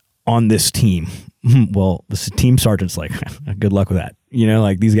wives on this team. Well, the team sergeant's like, good luck with that.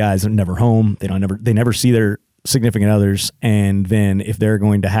 Like, these guys are never home. They never see their significant others. And then if they're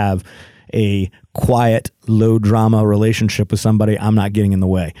going to have a quiet, low drama relationship with somebody, I'm not getting in the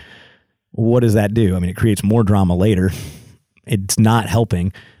way. What does that do? I mean, it creates more drama later. It's not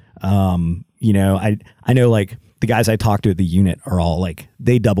helping. I know like the guys I talk to at the unit are all like,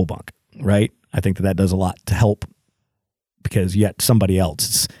 they double bunk, right? I think that does a lot to help because yet somebody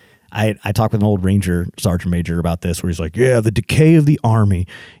else. I talked with an old Ranger Sergeant Major about this, where he's like, yeah, the decay of the Army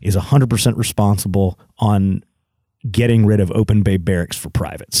is 100% responsible on getting rid of open bay barracks for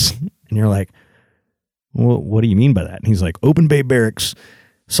privates. And you're like, well, what do you mean by that? And he's like, open bay barracks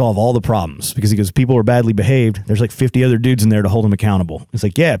solve all the problems, because he goes, people are badly behaved. There's like 50 other dudes in there to hold them accountable. It's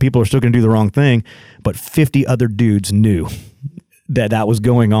like, yeah, people are still going to do the wrong thing, but 50 other dudes knew that was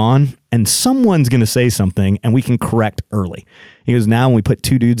going on, and someone's going to say something, and we can correct early. He goes, now when we put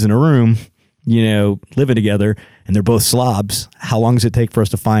two dudes in a room, living together, and they're both slobs, how long does it take for us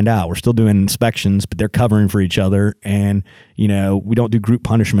to find out? We're still doing inspections, but they're covering for each other, and, we don't do group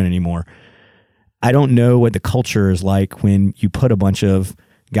punishment anymore. I don't know what the culture is like when you put a bunch of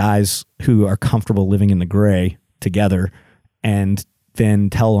guys who are comfortable living in the gray together and then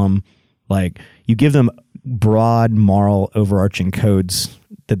tell them, like, you give them broad moral overarching codes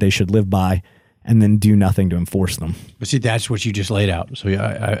that they should live by and then do nothing to enforce them. But see, that's what you just laid out. So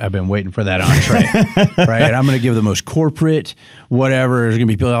I've been waiting for that entree, right? And I'm going to give the most corporate, whatever. There's going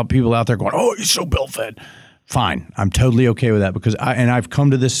to be people out there going, oh, he's so bill-fed. Fine. I'm totally okay with that, because I've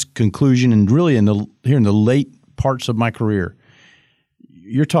come to this conclusion, and really here in the late parts of my career,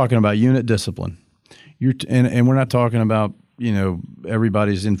 you're talking about unit discipline. And we're not talking about,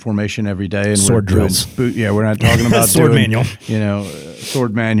 everybody's in formation every day and sword drills. We're not talking about sword manual.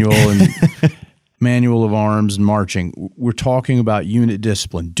 Sword manual and manual of arms and marching. We're talking about unit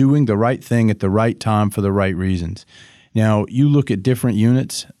discipline, doing the right thing at the right time for the right reasons. Now, you look at different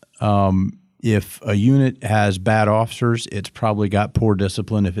units. If a unit has bad officers, it's probably got poor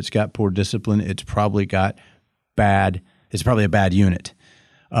discipline. If it's got poor discipline, it's probably a bad unit.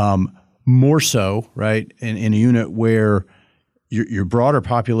 More so, right, in a unit where your broader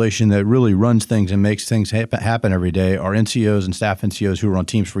population that really runs things and makes things happen every day are NCOs and staff NCOs who are on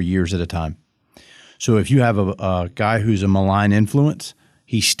teams for years at a time. So if you have a guy who's a malign influence,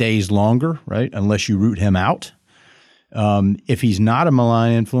 he stays longer, right, unless you root him out. If he's not a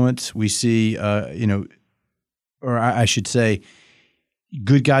malign influence, we see, or I should say,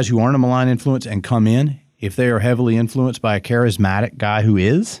 good guys who aren't a malign influence and come in, if they are heavily influenced by a charismatic guy who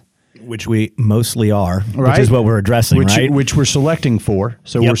is. Which we mostly are, right? Which is what we're addressing, right? Which we're selecting for.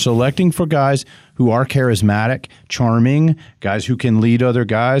 So We're selecting for guys who are charismatic, charming, guys who can lead other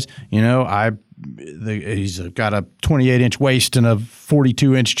guys. He's got a 28-inch waist and a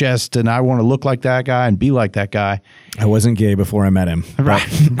 42-inch chest, and I want to look like that guy and be like that guy. I wasn't gay before I met him. Right.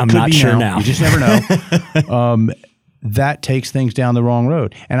 I'm not sure now. You just never know. That takes things down the wrong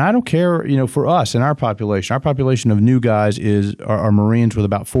road. And I don't care, for us in our population of new guys are Marines with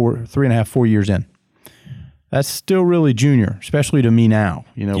about 3.5, 4 years in. That's still really junior, especially to me now,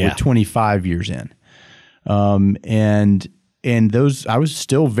 with 25 years in. And those, I was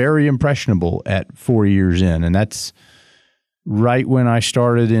still very impressionable at 4 years in. And that's right when I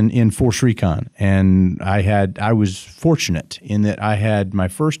started in Force Recon. And I was fortunate in that I had my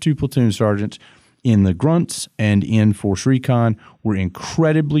first two platoon sergeants in the grunts and in Force Recon were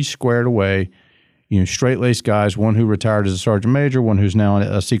incredibly squared away, straight-laced guys, one who retired as a sergeant major, one who's now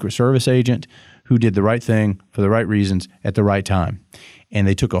a Secret Service agent, who did the right thing for the right reasons at the right time. And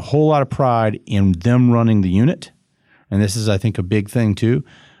they took a whole lot of pride in them running the unit. And this is, I think, a big thing too,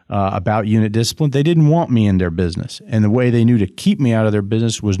 about unit discipline. They didn't want me in their business. And the way they knew to keep me out of their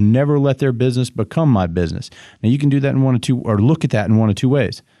business was never let their business become my business. Now, you can do that in one of two, or look at that in one of two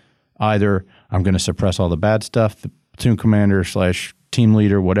ways. Either I'm going to suppress all the bad stuff, the platoon commander / team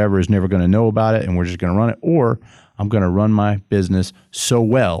leader, whatever, is never going to know about it, and we're just going to run it, or I'm going to run my business so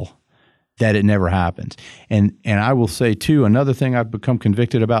well that it never happens. And I will say, too, another thing I've become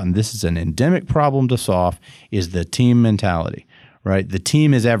convicted about, and this is an endemic problem to solve, is the team mentality, right? The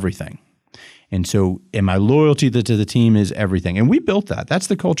team is everything. And so, and my loyalty to the team is everything. And we built that. That's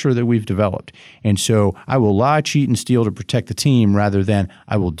the culture that we've developed. And so I will lie, cheat, and steal to protect the team rather than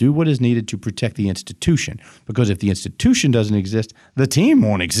I will do what is needed to protect the institution. Because if the institution doesn't exist, the team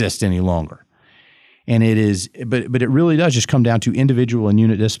won't exist any longer. And it is, but it really does just come down to individual and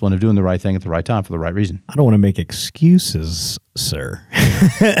unit discipline of doing the right thing at the right time for the right reason. I don't want to make excuses, sir.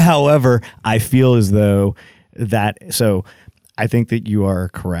 However, I feel as though so I think that you are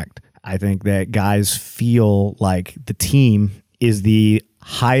correct. I think that guys feel like the team is the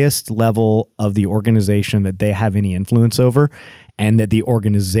highest level of the organization that they have any influence over, and that the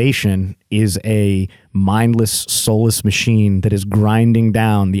organization is a mindless, soulless machine that is grinding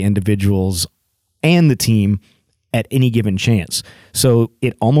down the individuals and the team at any given chance. So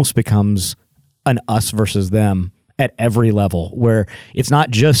it almost becomes an us versus them at every level, where it's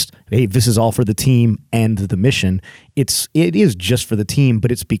not just, hey, this is all for the team and the mission. It is just for the team,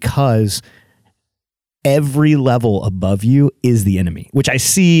 but it's because every level above you is the enemy, which I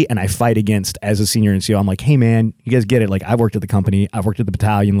see and I fight against as a senior NCO. I'm like, hey man, you guys get it. Like, I've worked at the company, I've worked at the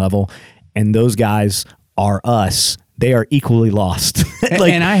battalion level, and those guys are us. They are equally lost.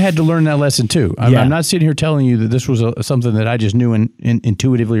 And I had to learn that lesson too. I'm not sitting here telling you that this was something that I just knew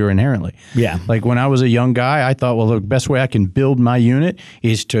intuitively or inherently. Yeah. Like when I was a young guy, I thought, well, the best way I can build my unit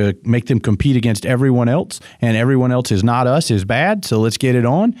is to make them compete against everyone else, and everyone else is not us, is bad, so let's get it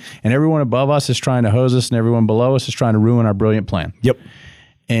on. And everyone above us is trying to hose us, and everyone below us is trying to ruin our brilliant plan. Yep.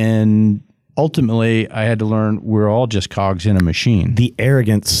 And ultimately, I had to learn we're all just cogs in a machine. The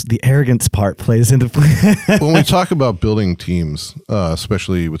arrogance part plays into play. When we talk about building teams,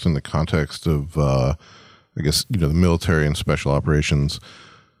 especially within the context of, I guess, the military and special operations,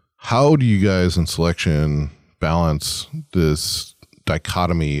 how do you guys in selection balance this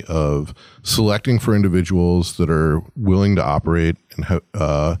dichotomy of selecting for individuals that are willing to operate and have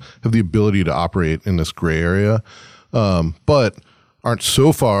the ability to operate in this gray area, but aren't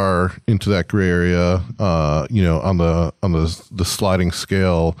so far into that gray area, on the sliding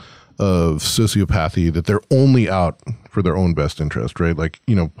scale of sociopathy that they're only out for their own best interest, right? Like,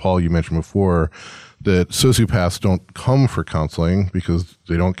 Paul, you mentioned before that sociopaths don't come for counseling because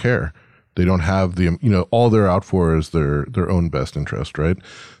they don't care. They don't have all they're out for is their own best interest, right?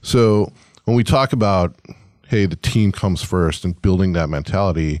 So when we talk about, hey, the team comes first and building that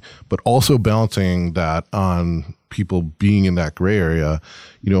mentality, but also balancing that on people being in that gray area,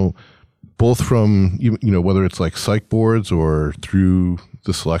 both from, whether it's like psych boards or through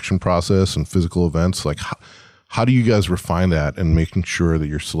the selection process and physical events, like how do you guys refine that and making sure that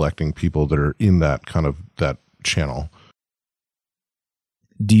you're selecting people that are in that kind of that channel?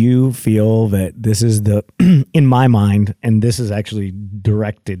 Do you feel that this is in my mind, and this is actually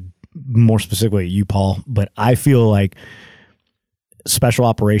directed more specifically at you, Paul, but I feel like special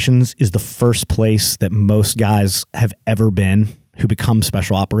operations is the first place that most guys have ever been who become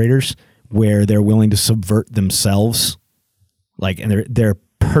special operators, where they're willing to subvert themselves, like, and their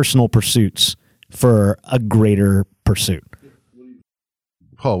personal pursuits for a greater pursuit.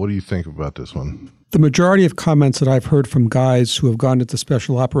 Paul, what do you think about this one? The majority of comments that I've heard from guys who have gone into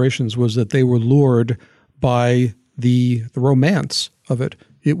special operations was that they were lured by the romance of it.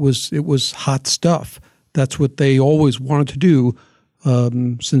 It was hot stuff. That's what they always wanted to do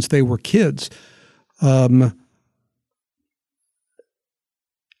since they were kids.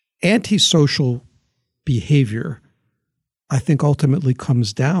 Antisocial behavior, I think, ultimately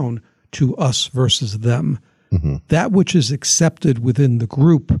comes down to us versus them. Mm-hmm. That which is accepted within the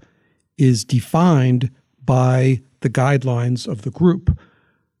group is defined by the guidelines of the group.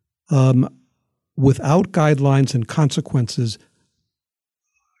 Without guidelines and consequences,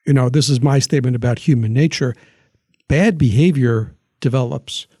 this is my statement about human nature, bad behavior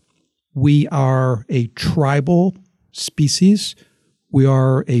develops. We are a tribal species. We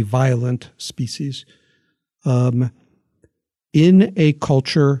are a violent species. In a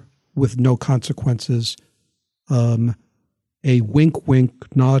culture with no consequences, a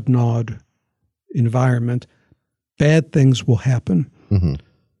wink-wink, nod-nod environment, bad things will happen. Mm-hmm.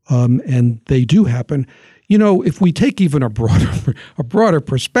 And they do happen. If we take even a broader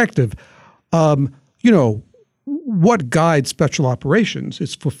perspective, what guides special operations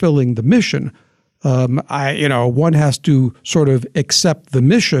is fulfilling the mission. One has to sort of accept the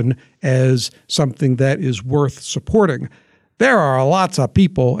mission as something that is worth supporting. There are lots of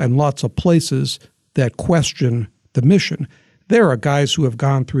people and lots of places that question the mission. There are guys who have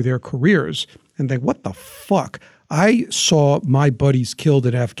gone through their careers and think, what the fuck? I saw my buddies killed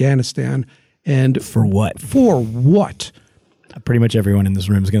in Afghanistan, and for what? For what? Pretty much everyone in this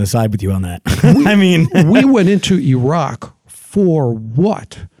room is going to side with you on that. We went into Iraq for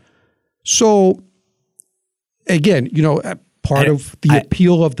what? So, again, part of the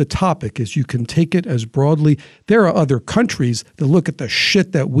appeal of the topic is you can take it as broadly. There are other countries that look at the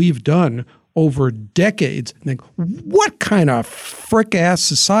shit that we've done over decades and think, what kind of frick-ass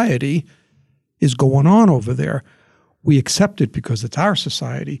society is going on over there? We accept it because it's our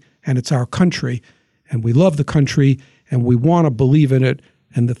society and it's our country, and we love the country, and we want to believe in it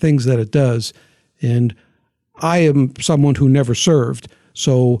and the things that it does. And I am someone who never served,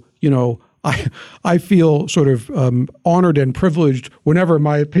 so, I feel sort of honored and privileged whenever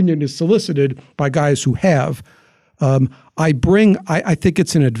my opinion is solicited by guys who have. I think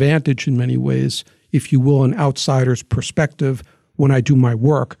it's an advantage in many ways, if you will, an outsider's perspective when I do my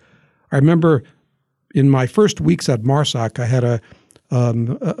work. I remember in my first weeks at MARSOC, I had a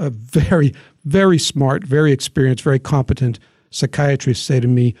very, very smart, very experienced, very competent psychiatrist say to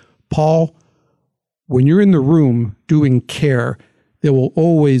me, Paul, when you're in the room doing care, there will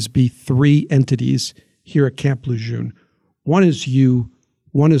always be three entities here at Camp Lejeune. One is you,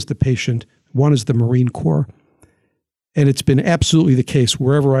 one is the patient, one is the Marine Corps. And it's been absolutely the case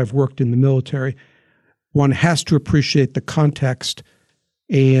wherever I've worked in the military. One has to appreciate the context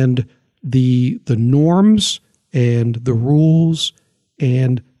and the norms and the rules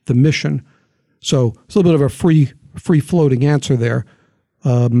and the mission. So it's a little bit of a free-floating answer there.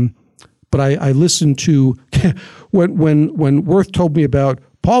 But I listened to when Worth told me about,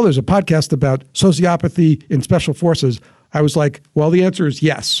 Paul, there's a podcast about sociopathy in special forces. I was like, well, the answer is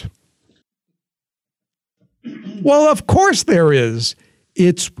yes. Well, of course there is.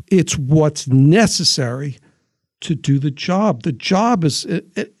 It's what's necessary to do the job. The job is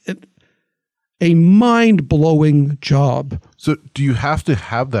a mind-blowing job. So do you have to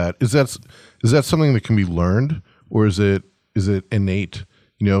have that? Is that something that can be learned, or is it innate?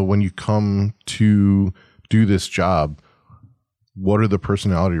 When you come to do this job, what are the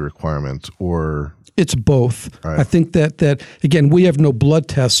personality requirements? Or it's both. Right. I think that again, we have no blood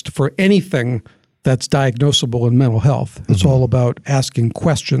test for anything that's diagnosable in mental health. It's all about asking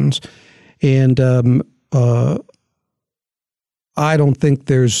questions. And I think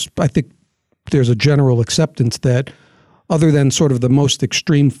there's a general acceptance that other than sort of the most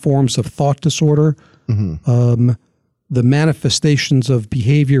extreme forms of thought disorder, the manifestations of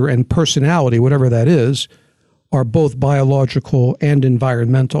behavior and personality, whatever that is, are both biological and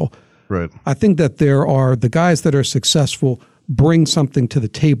environmental. Right. I think that there are the guys that are successful bring something to the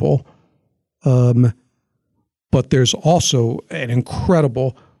table, but there's also an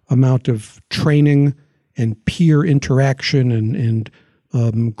incredible amount of training and peer interaction and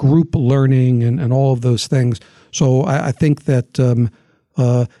group learning and all of those things. So I think that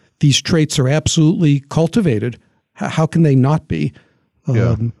these traits are absolutely cultivated. How can they not be?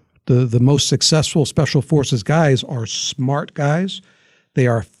 The most successful Special Forces guys are smart guys. They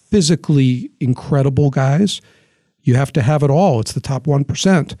are physically incredible guys. You have to have it all. It's the top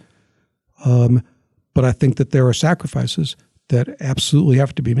 1%. But I think that there are sacrifices that absolutely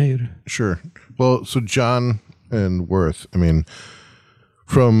have to be made. Sure. Well, so John and Worth,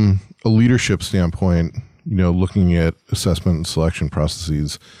 from a leadership standpoint, looking at assessment and selection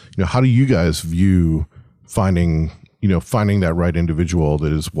processes, how do you guys view finding that right individual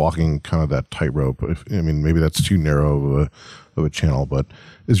that is walking kind of that tightrope? Maybe that's too narrow of a channel, but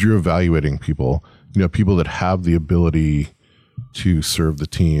as you're evaluating people, people that have the ability to serve the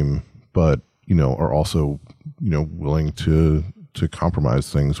team, but, are also, willing to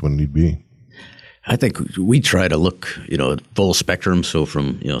compromise things when need be. I think we try to look, full spectrum. So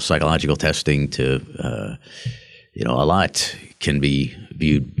from, psychological testing to, a lot can be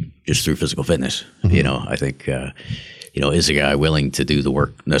viewed just through physical fitness. I think, is a guy willing to do the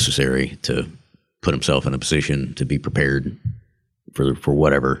work necessary to put himself in a position to be prepared for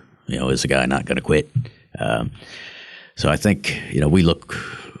whatever, is a guy not going to quit? So I think, we look,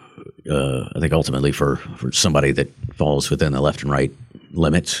 I think ultimately for somebody that falls within the left and right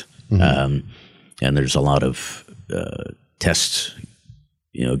limits. And there's a lot of tests,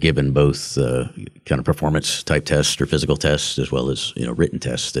 given both kind of performance type tests or physical tests, as well as, written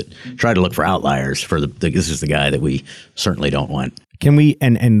tests that try to look for outliers for this is the guy that we certainly don't want. Can we,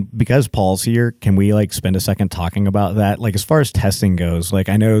 and because Paul's here, can we spend a second talking about that? As far as testing goes,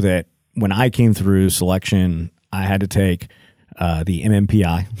 I know that when I came through selection, I had to take the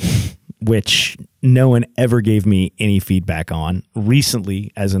MMPI, which no one ever gave me any feedback on.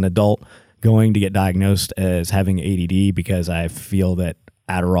 Recently, as an adult, going to get diagnosed as having ADD because I feel that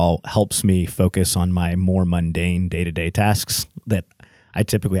Adderall helps me focus on my more mundane day-to-day tasks that I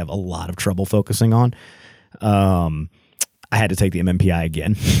typically have a lot of trouble focusing on. I had to take the MMPI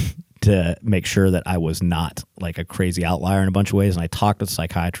again to make sure that I was not a crazy outlier in a bunch of ways. And I talked to the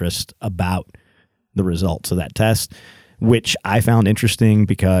psychiatrist about the results of that test, which I found interesting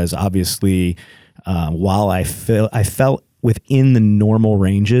because obviously while I felt within the normal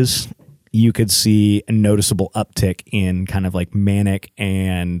ranges, you could see a noticeable uptick in kind of manic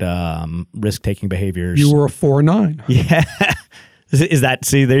and risk-taking behaviors. You were a 4.9. Yeah. Is that,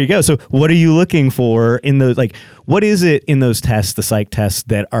 see, there you go. So what are you looking for in those, what is it in those tests, the psych tests,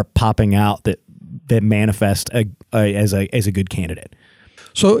 that are popping out that manifest as a good candidate?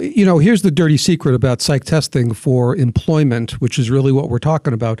 So, here's the dirty secret about psych testing for employment, which is really what we're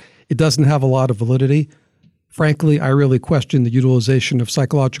talking about. It doesn't have a lot of validity. Frankly, I really question the utilization of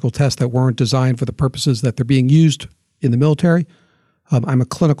psychological tests that weren't designed for the purposes that they're being used in the military. I'm a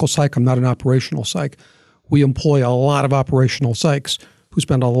clinical psych. I'm not an operational psych. We employ a lot of operational psychs who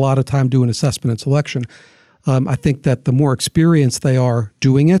spend a lot of time doing assessment and selection. I think that the more experienced they are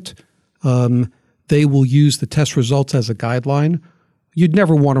doing it, they will use the test results as a guideline. you'd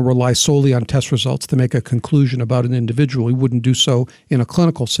never want to rely solely on test results to make a conclusion about an individual. You wouldn't do so in a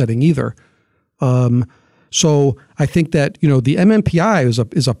clinical setting either. So I think that, the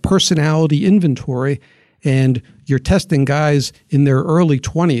MMPI is a personality inventory, and you're testing guys in their early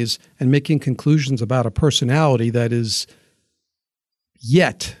 20s and making conclusions about a personality that is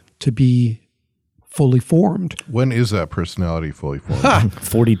yet to be fully formed. When is that personality fully formed?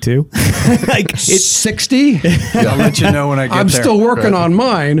 42. Like it's 60. I'll let you know when I get I'm there. still working on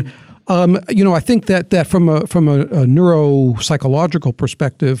mine. I think that from a neuropsychological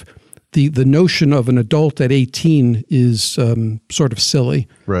perspective, the notion of an adult at 18 is sort of silly.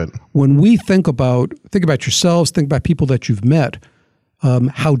 Right. When we think about yourselves, think about people that you've met,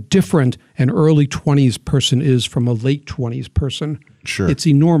 how different an early 20s person is from a late 20s person. Sure. It's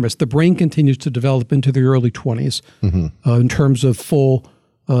enormous. The brain continues to develop into the early 20s in terms of full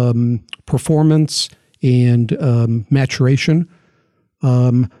performance and maturation.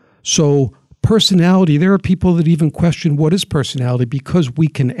 So personality, there are people that even question what is personality because we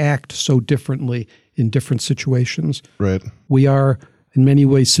can act so differently in different situations. Right. We are, in many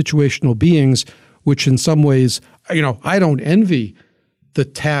ways, situational beings, which in some ways, I don't envy the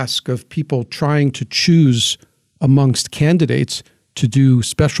task of people trying to choose amongst candidates to do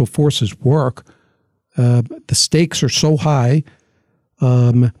special forces work. The stakes are so high.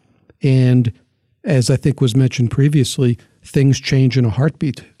 And as I think was mentioned previously, things change in a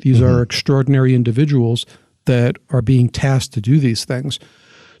heartbeat. These are extraordinary individuals that are being tasked to do these things.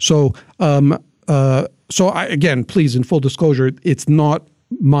 So, again, please, in full disclosure, it's not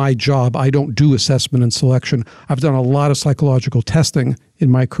my job. I don't do assessment and selection. I've done a lot of psychological testing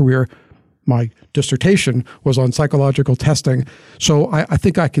in my career. My dissertation was on psychological testing. So I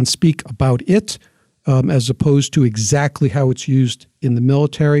think I can speak about it as opposed to exactly how it's used in the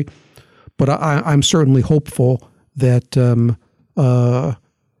military. But I'm certainly hopeful that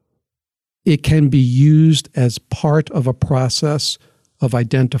it can be used as part of a process of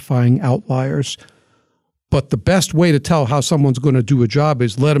identifying outliers. But the best way to tell how someone's going to do a job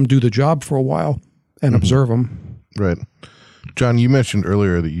is let them do the job for a while and observe them. Right. John, you mentioned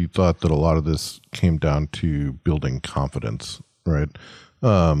earlier that you thought that a lot of this came down to building confidence, right?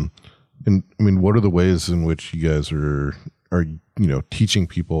 And I mean, what are the ways in which you guys are teaching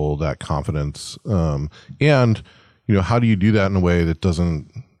people that confidence? And how do you do that in a way that doesn't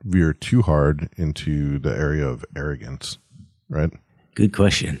veer too hard into the area of arrogance, right? Good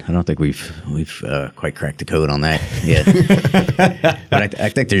question. I don't think we've quite cracked the code on that yet. But I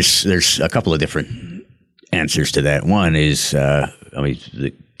think there's a couple of different answers to that. One is,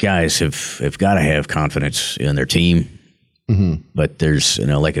 the guys have got to have confidence in their team. But there's,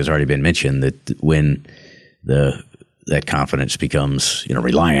 like has already been mentioned, that when that confidence becomes,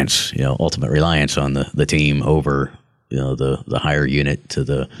 reliance, ultimate reliance on the team over, the higher unit to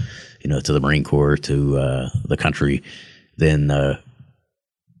the Marine Corps, to the country, then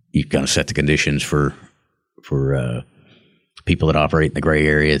you kind of set the conditions for people that operate in the gray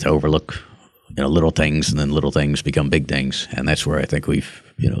area to overlook little things, and then little things become big things. And that's where I think we've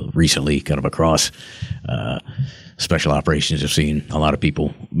recently kind of across special operations have seen a lot of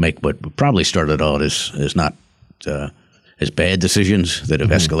people make what probably started out as not as bad decisions that have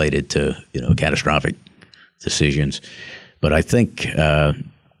escalated to catastrophic decisions. But I think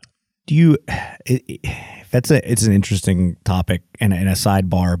it's an interesting topic and a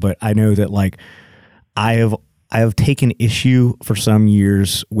sidebar, but I know that I have taken issue for some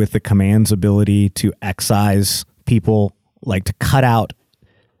years with the command's ability to excise people, to cut out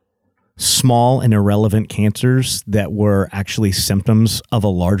small and irrelevant cancers that were actually symptoms of a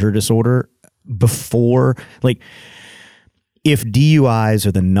larger disorder before, if DUIs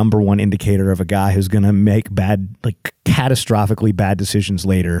are the number one indicator of a guy who's going to make catastrophically bad decisions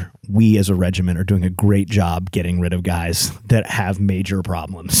later, we as a regiment are doing a great job getting rid of guys that have major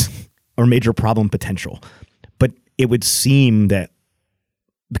problems or major problem potential. But it would seem that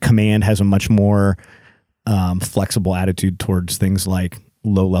the command has a much more flexible attitude towards things like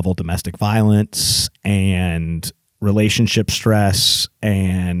low-level domestic violence and relationship stress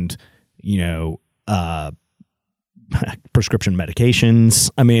and, prescription medications.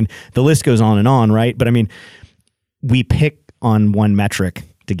 I mean, the list goes on and on, right? But I mean, we pick on one metric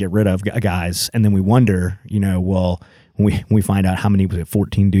to get rid of guys, and then we wonder, when we find out how many, was it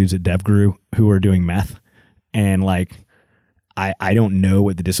 14 dudes at DevGru who are doing meth, and I don't know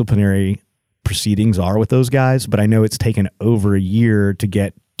what the disciplinary proceedings are with those guys, but I know it's taken over a year to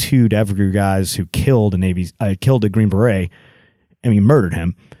get 2 DevGru guys who killed a Green Beret, murdered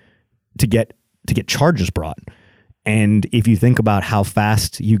him, to get charges brought. And if you think about how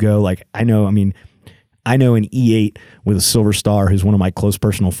fast you go, I know an E8 with a Silver Star, who's one of my close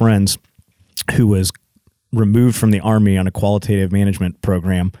personal friends, who was removed from the Army on a qualitative management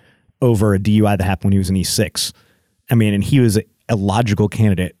program over a DUI that happened when he was an E6. I mean, and he was a logical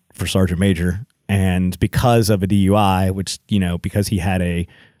candidate for Sergeant Major. And because of a DUI, which, because he had a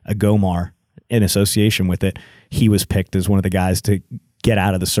GOMAR in association with it, he was picked as one of the guys to get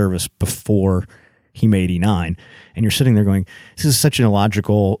out of the service before he made E9. And you're sitting there going, this is such an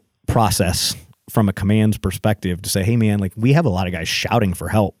illogical process from a command's perspective to say, hey, man, like, we have a lot of guys shouting for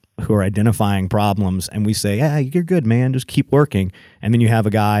help who are identifying problems, and we say, yeah, you're good, man, just keep working. And then you have a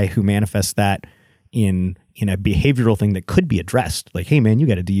guy who manifests that in a behavioral thing that could be addressed. Like, hey, man, you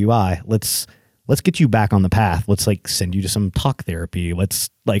got a DUI. Let's get you back on the path. Let's send you to some talk therapy. Let's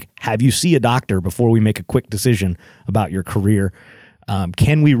have you see a doctor before we make a quick decision about your career.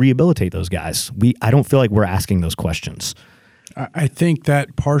 Can we rehabilitate those guys? I don't feel like we're asking those questions. I think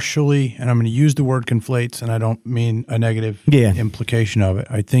that partially, and I'm going to use the word conflates, and I don't mean a negative implication of it.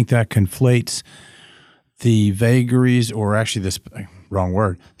 I think that conflates the vagaries, or actually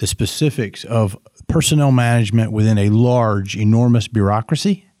the specifics of personnel management within a large, enormous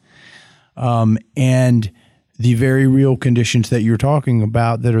bureaucracy, and the very real conditions that you're talking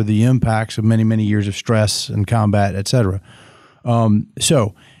about that are the impacts of many, many years of stress and combat, et cetera.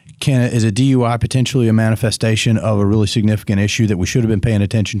 Is a DUI potentially a manifestation of a really significant issue that we should have been paying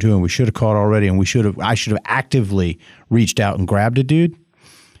attention to, and we should have caught already, and I should have actively reached out and grabbed a dude?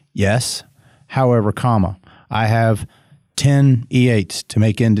 Yes. However, I have 10 E8s to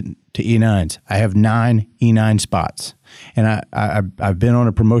make into E9s. I have 9 E9 spots, and I've been on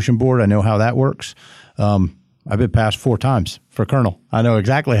a promotion board. I know how that works. I've been passed 4 times for colonel. I know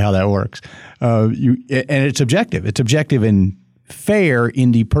exactly how that works. And it's objective. It's objective and fair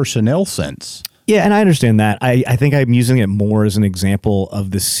in the personnel sense. Yeah, and I understand that. I think I'm using it more as an example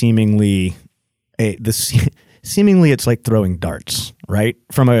of the seemingly it's like throwing darts, right?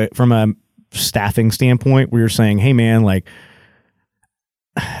 From a staffing standpoint, where you're saying, hey, man, like,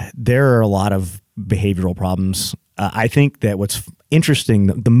 there are a lot of behavioral problems. I think that what's interesting,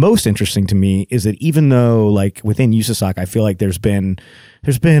 the most interesting to me, is that even though, like, within USASOC, I feel like there's been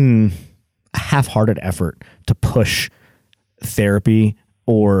a half-hearted effort to push therapy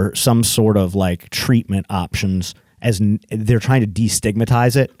or some sort of like treatment options, as they're trying to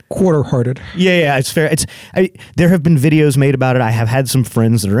destigmatize it. Quarter-hearted. Yeah, it's fair. There have been videos made about it. I have had some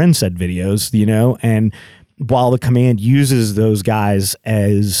friends that are in said videos, and while the command uses those guys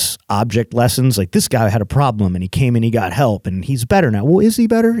as object lessons, like, this guy had a problem and he came and he got help and he's better now. Well, is he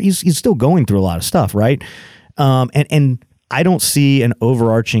better? He's still going through a lot of stuff, right? And I don't see an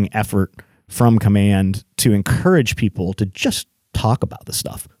overarching effort from command to encourage people to just talk about this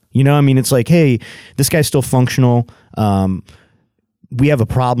stuff. It's like, hey, this guy's still functional. We have a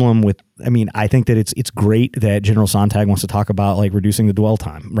problem with, I think that it's great that General Sontag wants to talk about, like, reducing the dwell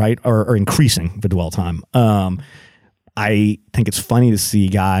time, right? Or increasing the dwell time. I think it's funny to see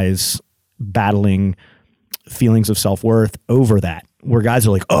guys battling feelings of self-worth over that, where guys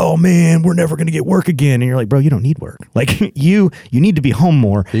are like, oh, man, we're never going to get work again. And you're like, bro, you don't need work. Like, you need to be home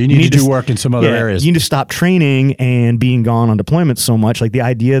more. You need to do work in some other areas. You need to stop training and being gone on deployment so much. Like, the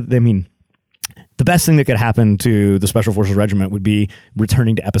idea, the best thing that could happen to the Special Forces Regiment would be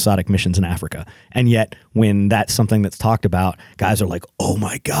returning to episodic missions in Africa. And yet, when that's something that's talked about, guys are like, oh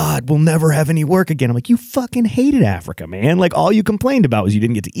my God, we'll never have any work again. I'm like, you fucking hated Africa, man. Like, all you complained about was you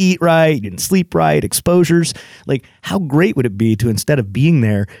didn't get to eat right, you didn't sleep right, exposures. Like, how great would it be to, instead of being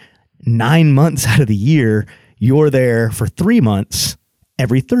there 9 months out of the year, you're there for 3 months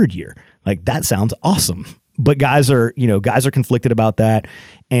every third year? Like, that sounds awesome. But guys are conflicted about that.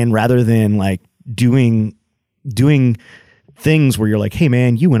 And rather than, like, doing things where you're like, hey,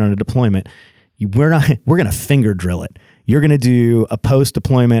 man, you went on a deployment, we're going to finger drill it. You're going to do a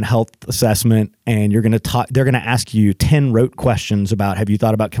post-deployment health assessment, and they're going to ask you 10 rote questions about, have you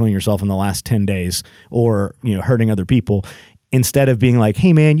thought about killing yourself in the last 10 days or, hurting other people, instead of being like,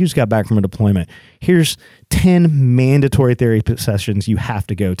 hey, man, you just got back from a deployment. Here's 10 mandatory therapy sessions you have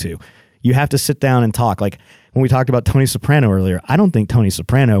to go to. You have to sit down and talk. Like, when we talked about Tony Soprano earlier, I don't think Tony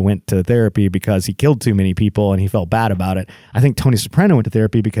Soprano went to therapy because he killed too many people and he felt bad about it. I think Tony Soprano went to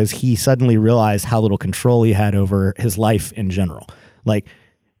therapy because he suddenly realized how little control he had over his life in general. Like,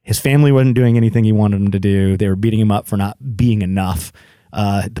 his family wasn't doing anything he wanted them to do. They were beating him up for not being enough.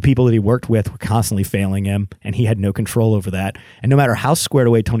 The people that he worked with were constantly failing him, and he had no control over that. And no matter how squared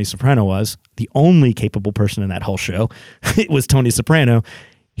away Tony Soprano was, the only capable person in that whole show, it was Tony Soprano.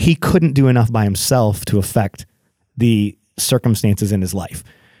 He couldn't do enough by himself to affect the circumstances in his life.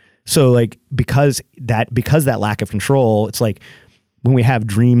 So, like, because that lack of control, it's like when we have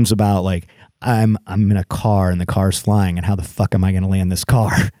dreams about, like, I'm in a car and the car's flying, and how the fuck am I going to land this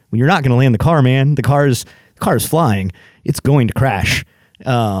car? Well, you're not going to land the car, man. The car is flying. It's going to crash.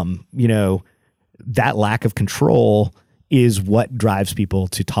 That lack of control is what drives people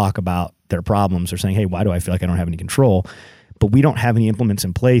to talk about their problems or saying, hey, why do I feel like I don't have any control? But we don't have any implements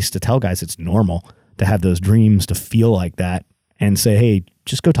in place to tell guys it's normal to have those dreams, to feel like that, and say, hey,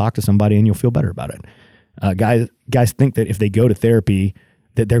 just go talk to somebody and you'll feel better about it. Guys think that if they go to therapy,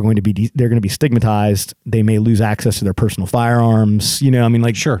 that they're going to be stigmatized. They may lose access to their personal firearms.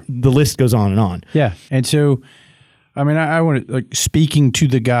 Sure. The list goes on and on. Yeah. And so, I want to, speaking to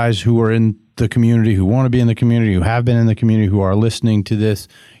the guys who are in the community, who want to be in the community, who have been in the community, who are listening to this,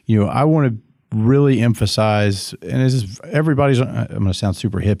 I want to really emphasize, and this is everybody's, I'm going to sound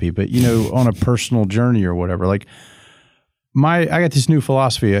super hippie, but, on a personal journey or whatever, I got this new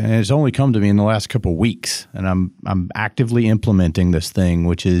philosophy, and it's only come to me in the last couple of weeks, and I'm actively implementing this thing,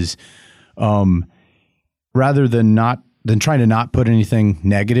 which is rather than trying to not put anything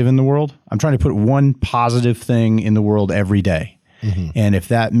negative in the world, I'm trying to put one positive thing in the world every day. Mm-hmm. And if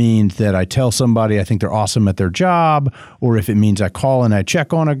that means that I tell somebody I think they're awesome at their job, or if it means I call and I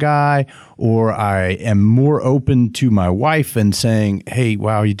check on a guy, or I am more open to my wife and saying, hey,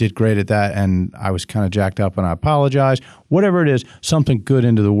 wow, you did great at that, and I was kind of jacked up and I apologize, whatever it is, something good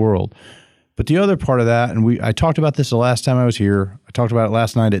into the world. But the other part of that, and I talked about this the last time I was here, I talked about it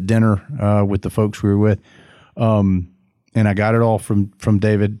last night at dinner with the folks we were with, and I got it all from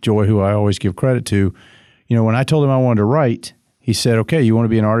David Joy, who I always give credit to. When I told him I wanted to write, he said, okay, you want to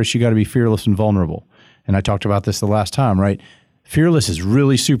be an artist, you got to be fearless and vulnerable. And I talked about this the last time, right? Fearless is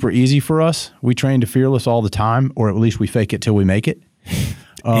really super easy for us. We train to fearless all the time, or at least we fake it till we make it.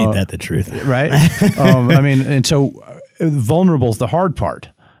 Ain't that the truth? Right? And so vulnerable is the hard part.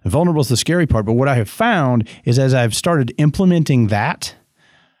 Vulnerable is the scary part. But what I have found is as I've started implementing that,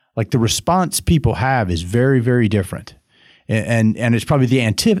 the response people have is very, very different. And it's probably the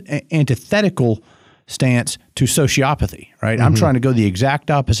antithetical stance to sociopathy, right? Mm-hmm. I'm trying to go the exact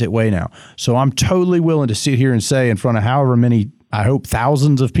opposite way now. So I'm totally willing to sit here and say in front of however many, I hope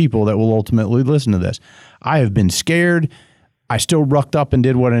thousands of people that will ultimately listen to this, I have been scared. I still rucked up and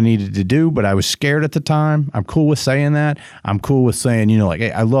did what I needed to do, but I was scared at the time. I'm cool with saying that. I'm cool with saying,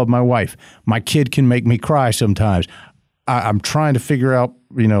 hey, I love my wife. My kid can make me cry sometimes. I'm trying to figure out,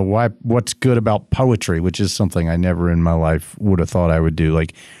 what's good about poetry, which is something I never in my life would have thought I would do.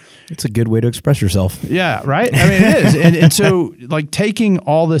 It's a good way to express yourself. Yeah, right? It is. And so, taking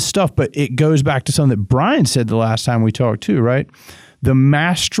all this stuff, but it goes back to something that Brian said the last time we talked too, right? The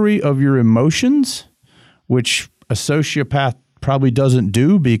mastery of your emotions, which a sociopath probably doesn't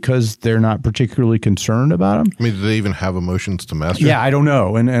do because they're not particularly concerned about them. Do they even have emotions to master? Yeah, I don't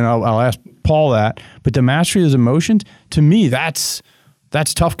know. And I'll ask Paul that. But the mastery of those emotions, to me, that's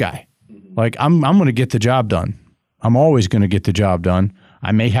tough guy. I'm going to get the job done. I'm always going to get the job done.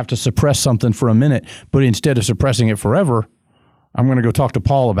 I may have to suppress something for a minute, but instead of suppressing it forever, I'm going to go talk to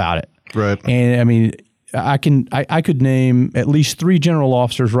Paul about it. Right. And I could name at least 3 general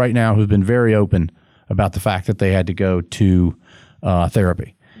officers right now who've been very open about the fact that they had to go to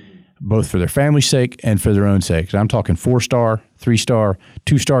therapy, both for their family's sake and for their own sake. I'm talking 4-star, 3-star,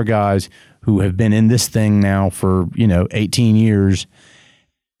 2-star guys who have been in this thing now for 18 years,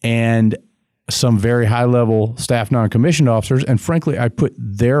 and some very high-level staff non-commissioned officers, and frankly, I put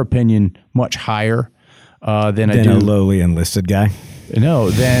their opinion much higher than I do a lowly enlisted guy. No,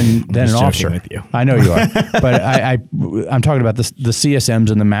 than an officer. With you. I know you are, but I'm talking about the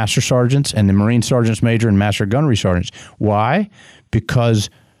CSMs and the master sergeants and the Marine sergeants major and master gunnery sergeants. Why? Because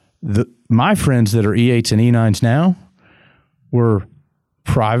my friends that are E8s and E9s now were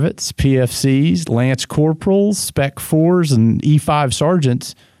privates, PFCs, lance corporals, spec 4s, and E5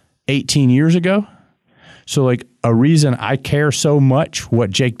 sergeants 18 years ago. So a reason I care so much what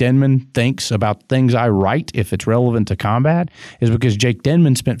Jake Denman thinks about things I write, if it's relevant to combat, is because Jake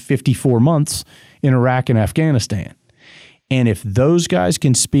Denman spent 54 months in Iraq and Afghanistan. And if those guys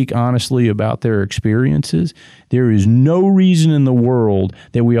can speak honestly about their experiences, there is no reason in the world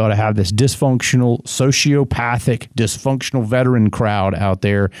that we ought to have this dysfunctional, sociopathic, dysfunctional veteran crowd out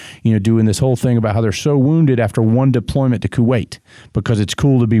there, doing this whole thing about how they're so wounded after one deployment to Kuwait because it's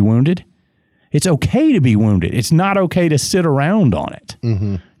cool to be wounded. It's okay to be wounded. It's not okay to sit around on it.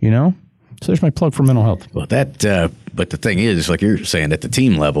 Mm-hmm. So there's my plug for mental health. Well, but the thing is, like you're saying, at the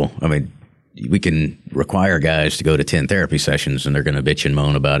team level, we can require guys to go to 10 therapy sessions, and they're going to bitch and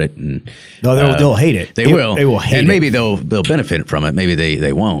moan about it. And no, they'll hate it. They will. They will hate it. And maybe they'll benefit from it. Maybe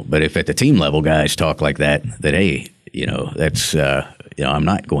they won't. But if at the team level guys talk like that hey, that's I'm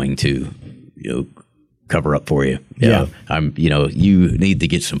not going to cover up for you. Yeah. You need to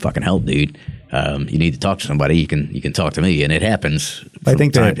get some fucking help, dude. You need to talk to somebody. You can talk to me, and it happens from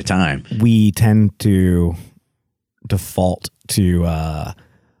time to time. We tend to default to, well,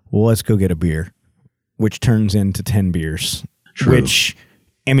 let's go get a beer, which turns into 10 beers. True. Which,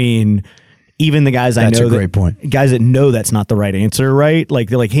 I mean, even the guys That's a great point. Guys that know that's not the right answer, right? Like,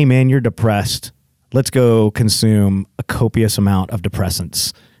 they're like, hey, man, you're depressed. Let's go consume a copious amount of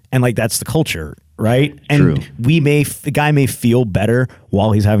depressants. And like, that's the culture, right? And True. the guy may feel better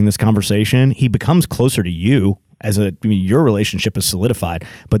while he's having this conversation. He becomes closer to you your relationship is solidified.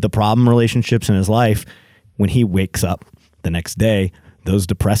 But the problem relationships in his life, when he wakes up the next day, those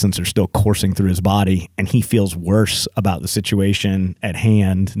depressants are still coursing through his body, and he feels worse about the situation at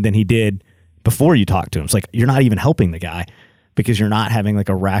hand than he did before you talked to him. It's like, you're not even helping the guy because you're not having like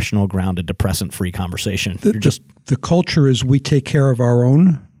a rational, grounded, depressant-free conversation. The culture is we take care of our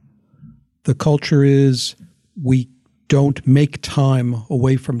own. The culture is we don't make time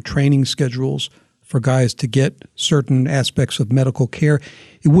away from training schedules for guys to get certain aspects of medical care.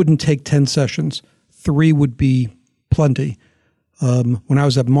 It wouldn't take 10 sessions. 3 would be plenty. When I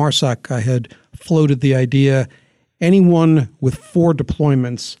was at MARSOC, I had floated the idea anyone with 4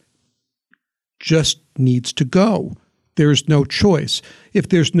 deployments just needs to go. There's no choice. If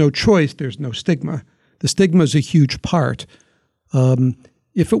there's no choice, there's no stigma. The stigma is a huge part.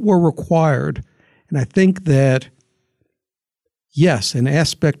 If it were required, and I think that, yes, an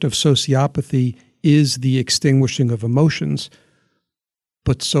aspect of sociopathy is the extinguishing of emotions,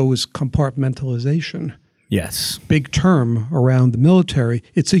 but so is compartmentalization. Yes. Big term around the military.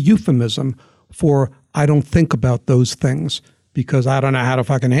 It's a euphemism for I don't think about those things because I don't know how to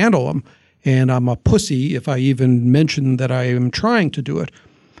fucking handle them. And I'm a pussy if I even mention that I am trying to do it.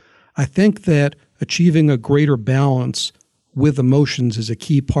 I think that achieving a greater balance with emotions is a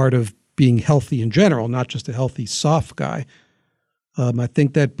key part of being healthy in general, not just a healthy soft guy. I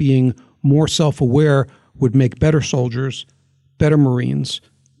think that being more self-aware would make better soldiers, better Marines,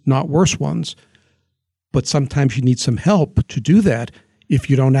 not worse ones. But sometimes you need some help to do that if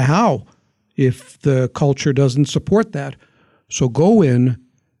you don't know how, if the culture doesn't support that. So go in,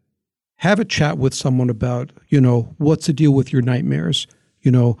 have a chat with someone about, what's the deal with your nightmares?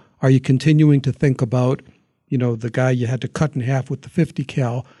 Are you continuing to think about, the guy you had to cut in half with the 50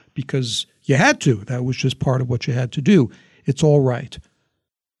 cal because you had to? That was just part of what you had to do. It's all right.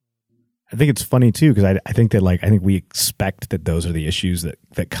 I think it's funny too, because I think that I think we expect that those are the issues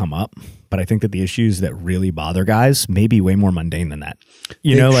that come up, but I think that the issues that really bother guys may be way more mundane than that.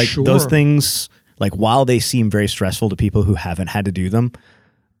 Sure. Those things, while they seem very stressful to people who haven't had to do them,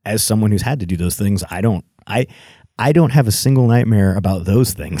 as someone who's had to do those things, I don't have a single nightmare about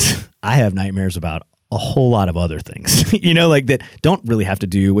those things. I have nightmares about a whole lot of other things, that don't really have to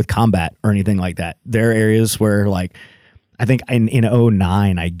do with combat or anything like that. There are areas where I think in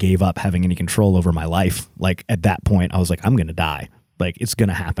 2009, I gave up having any control over my life. At that point, I was like, I'm going to die. It's going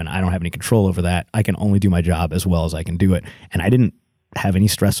to happen. I don't have any control over that. I can only do my job as well as I can do it. And I didn't have any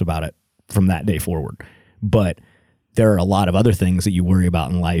stress about it from that day forward. But there are a lot of other things that you worry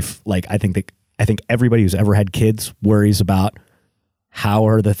about in life. I think everybody who's ever had kids worries about how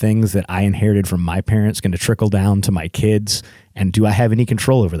are the things that I inherited from my parents going to trickle down to my kids? And do I have any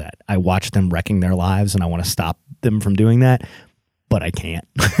control over that? I watch them wrecking their lives and I want to stop them from doing that, but I can't.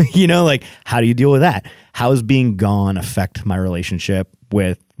 How do you deal with that? How does being gone affect my relationship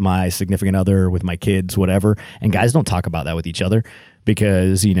with my significant other, with my kids, whatever? And guys don't talk about that with each other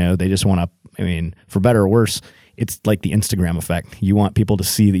because, they just want to, for better or worse, it's like the Instagram effect. You want people to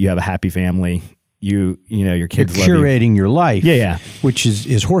see that you have a happy family. Your kids You're curating your life, yeah, which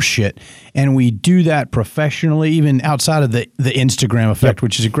is horseshit, and we do that professionally, even outside of the Instagram effect,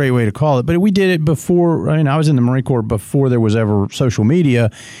 which is a great way to call it. But we did it before. I was in the Marine Corps before there was ever social media,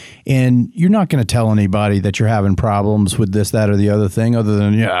 and you're not going to tell anybody that you're having problems with this, that, or the other thing, other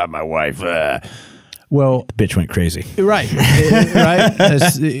than my wife. Well, the bitch went crazy. Right. Right.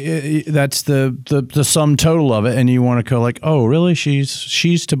 That's the sum total of it. And you want to go oh, really?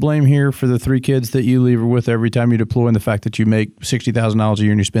 She's to blame here for the 3 kids that you leave her with every time you deploy, and the fact that you make $60,000 a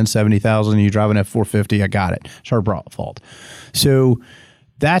year and you spend $70,000 and you drive an F-450. I got it. It's her fault. So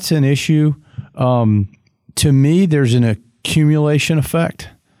that's an issue. To me, there's an accumulation effect.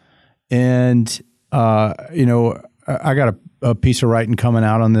 And, I got a piece of writing coming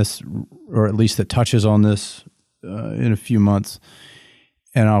out on this, or at least that touches on this in a few months.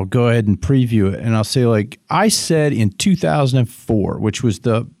 And I'll go ahead and preview it. And I'll say, I said in 2004, which was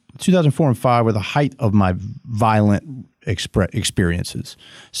 2004 and 5 were the height of my violent experiences.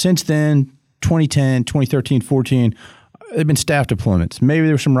 Since then, 2010, 2013, 14, there'd been staff deployments. Maybe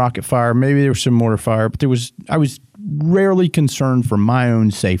there was some rocket fire. Maybe there was some mortar fire. But I was rarely concerned for my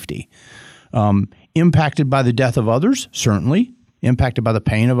own safety. Impacted by the death of others, certainly. Impacted by the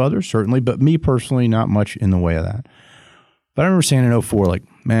pain of others, certainly. But me personally, not much in the way of that. But I remember saying in 2004, like,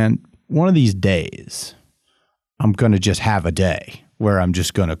 man, one of these days, I'm going to just have a day where I'm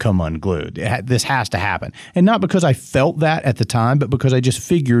just going to come unglued. This has to happen. And not because I felt that at the time, but because I just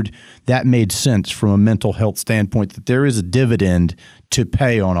figured that made sense from a mental health standpoint, that there is a dividend to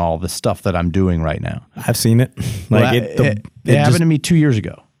pay on all the stuff that I'm doing right now. I've seen it. Like it happened to me 2 years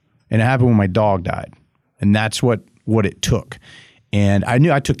ago, and it happened when my dog died. And that's what it took. And I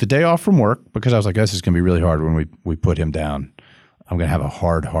knew I took the day off from work because I was like, this is going to be really hard when we put him down. I'm going to have a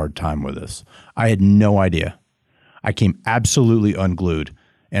hard time with this. I had no idea. I came absolutely unglued,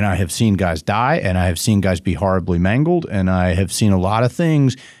 and I have seen guys die, and I have seen guys be horribly mangled, and I have seen a lot of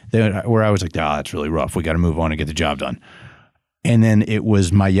things where I was like, that's really rough. We got to move on and get the job done. And then it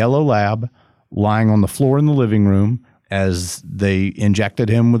was my yellow lab lying on the floor in the living room as they injected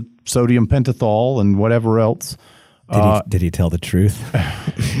him with sodium pentothal and whatever else. Did he tell the truth?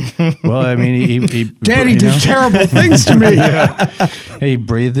 Well, I mean, he Danny did terrible things to me. He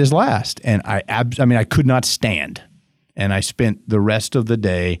breathed his last, and I could not stand. And I spent the rest of the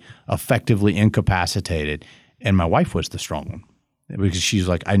day effectively incapacitated. And my wife was the strong one because she's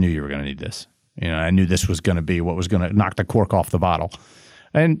like, I knew you were going to need this. I knew this was going to be what was going to knock the cork off the bottle.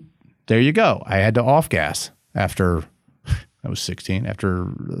 And there you go. I had to off gas after I was 16, after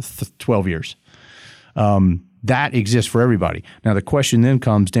 12 years. That exists for everybody. Now, the question then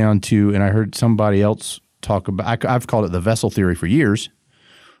comes down to, and I heard somebody else talk about, I've called it the vessel theory for years.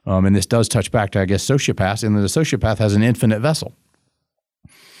 And this does touch back to, I guess, sociopaths, and the sociopath has an infinite vessel.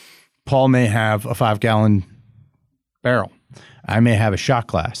 Paul may have a 5-gallon barrel. I may have a shot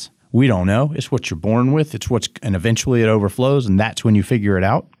glass. We don't know. It's what you're born with. And eventually it overflows, and that's when you figure it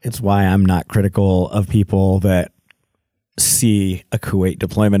out. It's why I'm not critical of people that see a Kuwait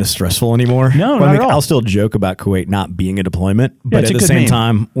deployment as stressful anymore. No, not at all. I'll still joke about Kuwait not being a deployment, but at the same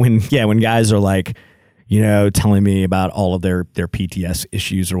time, when guys are like, telling me about all of their PTS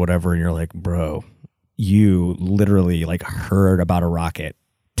issues or whatever, and you're like, bro, you literally like heard about a rocket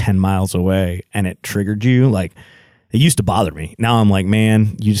 10 miles away and it triggered you. Like, it used to bother me. Now I'm like,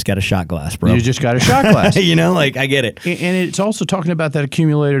 man, you just got a shot glass, bro. You just got a shot glass. I get it. And it's also talking about that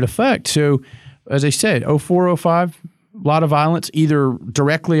accumulated effect. So, as I said, 2004, 2005, a lot of violence, either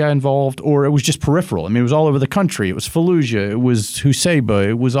directly involved or it was just peripheral. I mean, it was all over the country. It was Fallujah. It was Husayba.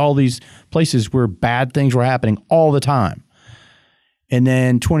 It was all these places where bad things were happening all the time. And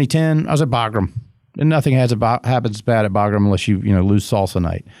then 2010, I was at Bagram. And nothing happens bad at Bagram unless you lose salsa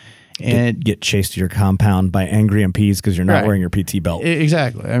night. And get chased to your compound by angry MPs because you're not wearing your PT belt.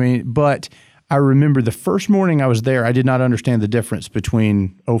 Exactly. I mean, but I remember the first morning I was there, I did not understand the difference between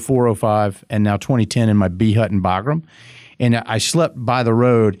 2004, 2005, and now 2010 in my B hut in Bagram. And I slept by the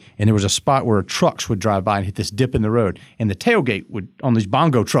road, and there was a spot where trucks would drive by and hit this dip in the road. And the tailgate on these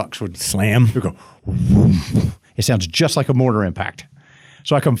bongo trucks would slam. It would go, whoom. It sounds just like a mortar impact.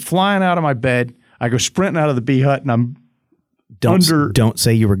 So I come flying out of my bed. I go sprinting out of the B hut, and I'm Don't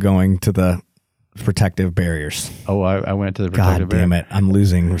say you were going to the protective barriers. Oh, I went to the protective barriers. God damn it. I'm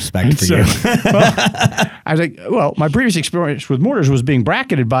losing respect for you. I was like, my previous experience with mortars was being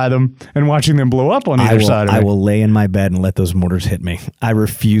bracketed by them and watching them blow up on either side of me. I will lay in my bed and let those mortars hit me. I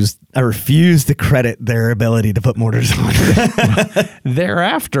refuse to credit their ability to put mortars on.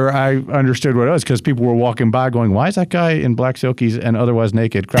 Thereafter, I understood what it was because people were walking by going, why is that guy in black silkies and otherwise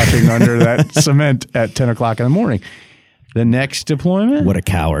naked crouching under that cement at 10 o'clock in the morning? The next deployment? What a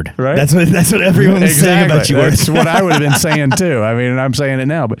coward. Right? That's what everyone was saying about you. That's what I would have been saying too. I mean, and I'm saying it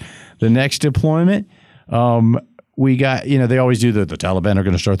now, but the next deployment, we got, they always do the Taliban are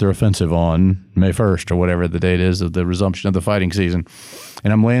going to start their offensive on May 1st or whatever the date is of the resumption of the fighting season.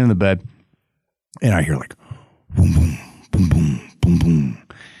 And I'm laying in the bed and I hear like boom, boom, boom, boom, boom, boom.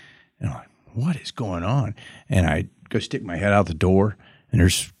 And I'm like, what is going on? And I go stick my head out the door and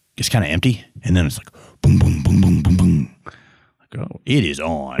it's kind of empty. And then it's like boom, boom, boom, boom, boom, boom. Like, oh, it is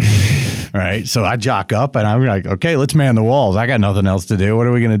on. Right. So I jock up and I'm like, okay, let's man the walls. I got nothing else to do. What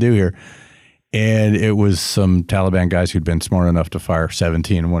are we going to do here? And it was some Taliban guys who'd been smart enough to fire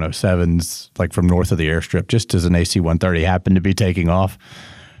 17 107s like from north of the airstrip, just as an AC-130 happened to be taking off.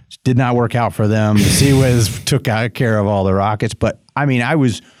 Did not work out for them. The Sea-Wiz took care of all the rockets. But I mean,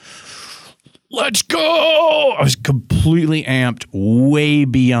 let's go. I was completely amped way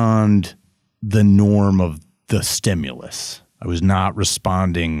beyond the norm of the stimulus. I was not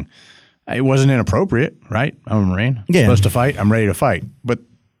responding. It wasn't inappropriate, right? I'm a Marine. I'm supposed to fight. I'm ready to fight. But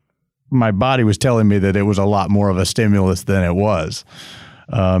my body was telling me that it was a lot more of a stimulus than it was.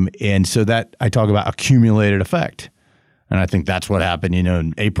 And so that I talk about accumulated effect. And I think that's what happened,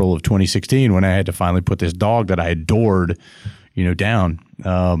 in April of 2016 when I had to finally put this dog that I adored, down.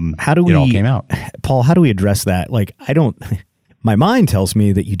 How do it all came out. Paul, how do we address that? Like, my mind tells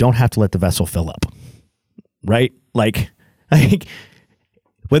me that you don't have to let the vessel fill up, right? Like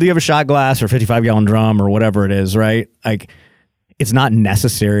whether you have a shot glass or 55-gallon drum or whatever it is, right? Like, it's not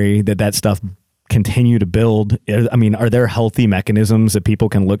necessary that stuff continue to build. I mean, are there healthy mechanisms that people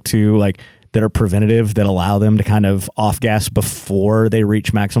can look to, like, that are preventative, that allow them to kind of off gas before they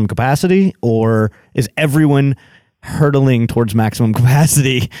reach maximum capacity? Or is everyone hurtling towards maximum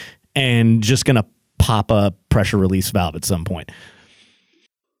capacity and just going to pop a pressure release valve at some point?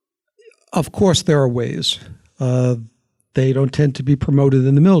 Of course, there are ways. They don't tend to be promoted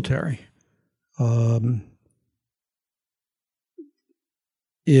in the military.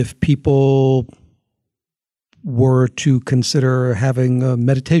 If people were to consider having a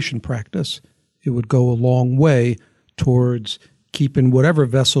meditation practice, it would go a long way towards keeping whatever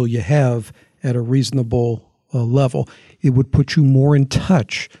vessel you have at a reasonable level. It would put you more in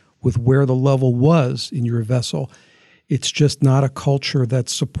touch with where the level was in your vessel. It's just not a culture that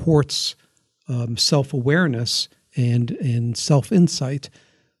supports self-awareness and self-insight.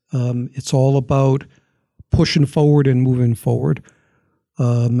 It's all about pushing forward and moving forward.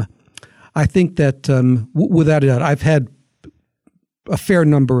 I think that without a doubt, I've had a fair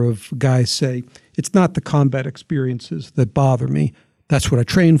number of guys say, it's not the combat experiences that bother me. That's what I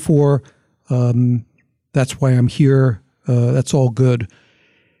train for. That's why I'm here. That's all good.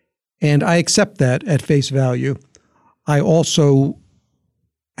 And I accept that at face value. I also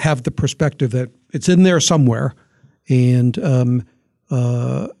have the perspective that it's in there somewhere. And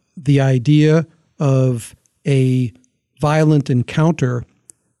the idea of a violent encounter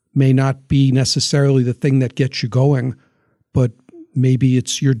may not be necessarily the thing that gets you going, but maybe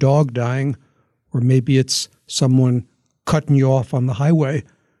it's your dog dying, or maybe it's someone cutting you off on the highway,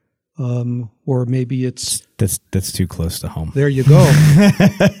 or maybe it's... That's too close to home. There you go.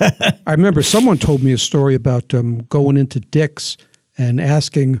 I remember someone told me a story about going into Dick's and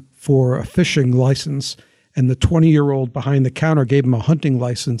asking for a fishing license, and the 20-year-old behind the counter gave him a hunting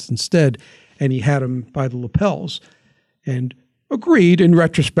license instead, and he had him by the lapels. And agreed, in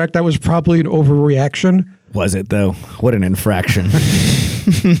retrospect, that was probably an overreaction. Was it, though? What an infraction.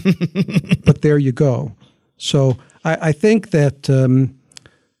 But there you go. So I think that,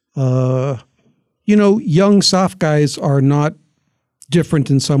 young soft guys are not different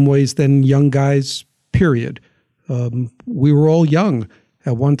in some ways than young guys, period. We were all young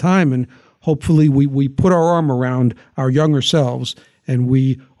at one time, and hopefully we put our arm around our younger selves, and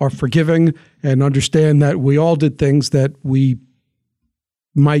we are forgiving and understand that we all did things that we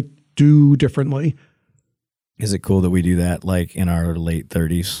might do differently. Is it cool that we do that, like, in our late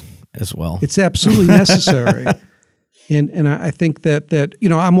 30s as well? It's absolutely necessary. And I think that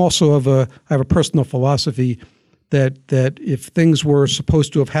I'm also I have a personal philosophy that if things were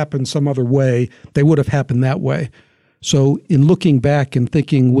supposed to have happened some other way, they would have happened that way. So in looking back and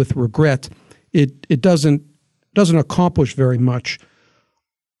thinking with regret, it doesn't accomplish very much,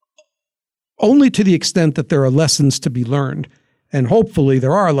 only to the extent that there are lessons to be learned. And hopefully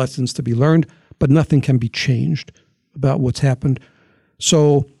there are lessons to be learned, but nothing can be changed about what's happened.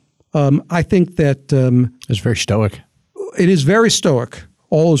 So I think that... it's very stoic. It is very stoic.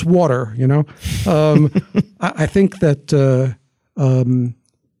 All is water, I think that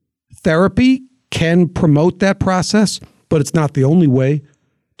therapy can promote that process, but it's not the only way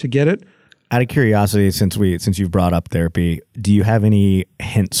to get it. Out of curiosity, since you've brought up therapy, do you have any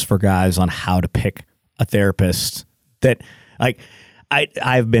hints for guys on how to pick a therapist that... Like,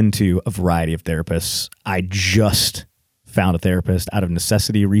 I've been to a variety of therapists. I just found a therapist out of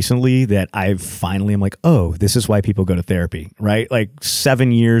necessity recently that I'm like, oh, this is why people go to therapy, right? Like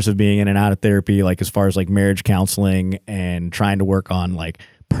 7 years of being in and out of therapy, like as far as like marriage counseling and trying to work on like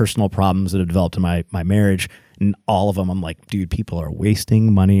personal problems that have developed in my marriage. And all of them, I'm like, dude, people are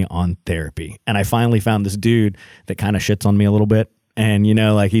wasting money on therapy. And I finally found this dude that kind of shits on me a little bit. And,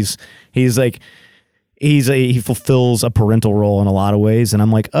 like he's like... He fulfills a parental role in a lot of ways. And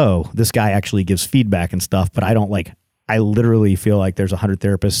I'm like, oh, this guy actually gives feedback and stuff, but I literally feel like there's 100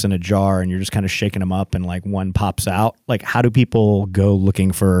 therapists in a jar and you're just kind of shaking them up and like one pops out. Like, how do people go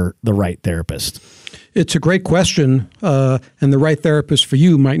looking for the right therapist? It's a great question. And the right therapist for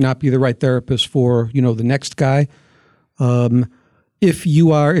you might not be the right therapist for, the next guy. If you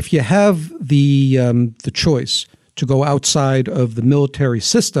have the choice to go outside of the military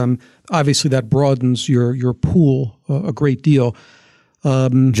system, obviously that broadens your pool a great deal.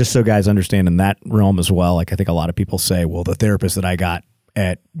 Just so guys understand in that realm as well, like I think a lot of people say, well, the therapist that I got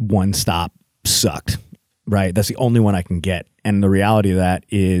at One Stop sucked, right? That's the only one I can get. And the reality of that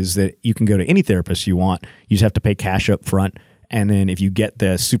is that you can go to any therapist you want. You just have to pay cash up front. And then if you get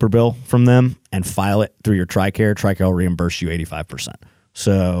the super bill from them and file it through your TRICARE will reimburse you 85%.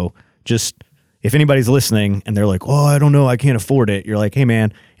 So just if anybody's listening and they're like, oh, I don't know, I can't afford it. You're like, hey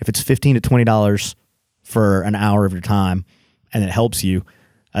man, if it's $15 to $20 for an hour of your time and it helps you,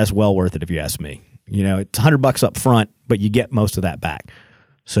 that's well worth it if you ask me. You know, it's $100 up front, but you get most of that back.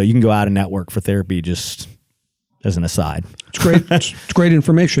 So you can go out and network for therapy just as an aside. It's great. It's great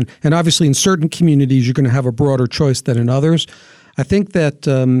information. And obviously in certain communities, you're going to have a broader choice than in others. I think that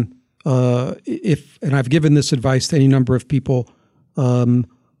and I've given this advice to any number of people,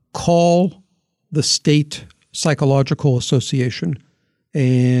 call the state psychological association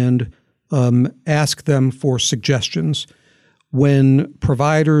and ask them for suggestions. When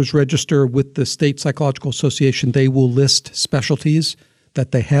providers register with the state psychological association, they will list specialties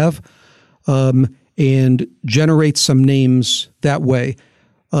that they have and generate some names that way.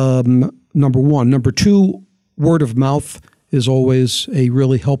 Number one. Number two, word of mouth is always a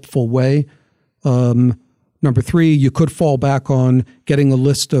really helpful way. Number three, you could fall back on getting a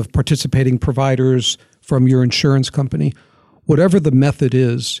list of participating providers from your insurance company. Whatever the method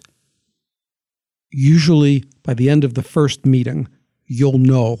is, usually by the end of the first meeting, you'll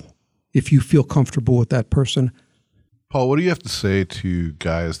know if you feel comfortable with that person. Paul, what do you have to say to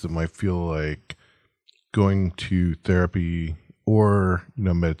guys that might feel like going to therapy or,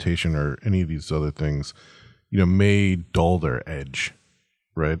 meditation or any of these other things, may dull their edge,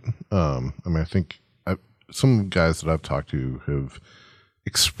 right? I think some guys that I've talked to have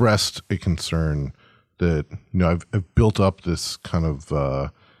expressed a concern that, I've built up this kind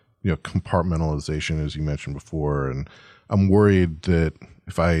of, compartmentalization, as you mentioned before, and I'm worried that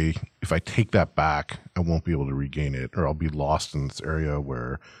if I take that back, I won't be able to regain it, or I'll be lost in this area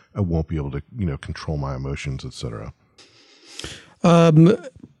where I won't be able to, control my emotions, etc.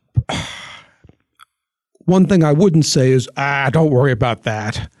 One thing I wouldn't say is, don't worry about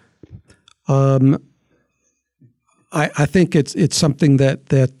that. I think it's something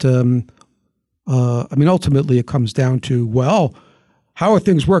that ultimately it comes down to, well, how are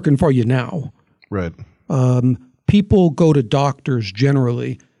things working for you now? Right. People go to doctors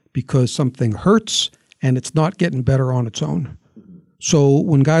generally because something hurts and it's not getting better on its own. So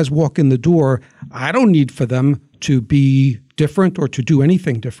when guys walk in the door, I don't need for them to be different or to do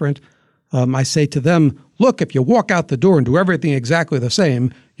anything different. I say to them, look, if you walk out the door and do everything exactly the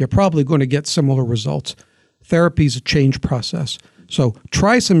same, you're probably going to get similar results. Therapy is a change process. So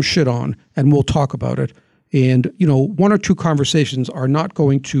try some shit on and we'll talk about it. And, one or two conversations are not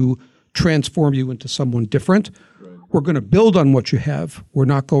going to transform you into someone different. Right. We're going to build on what you have. We're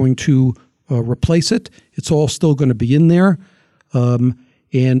not going to replace it. It's all still going to be in there.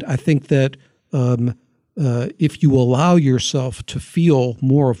 And I think that if you allow yourself to feel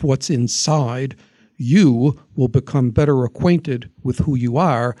more of what's inside, you will become better acquainted with who you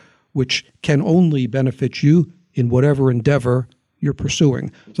are, which can only benefit you in whatever endeavor you're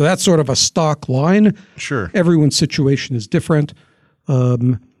pursuing. So that's sort of a stock line. Sure. Everyone's situation is different.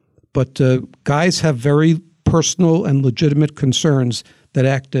 But guys have very personal and legitimate concerns that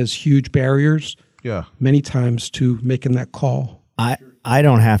act as huge barriers many times to making that call. I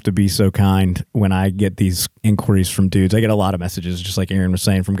don't have to be so kind when I get these inquiries from dudes. I get a lot of messages, just like Aaron was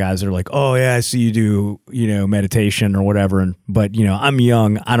saying, from guys that are like, oh yeah, I see you do, meditation or whatever. But, I'm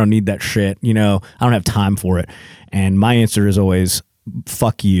young. I don't need that shit. I don't have time for it. And my answer is always,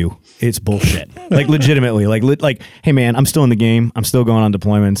 fuck you. It's bullshit. Like legitimately, like, hey man, I'm still in the game. I'm still going on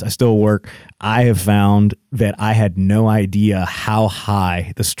deployments. I still work. I have found that I had no idea how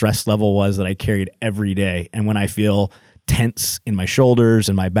high the stress level was that I carried every day. And when I feel tense in my shoulders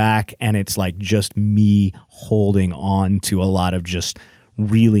and my back, and it's like just me holding on to a lot of just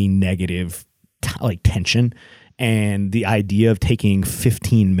really negative tension, and the idea of taking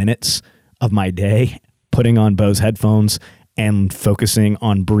 15 minutes of my day, putting on Bose headphones and focusing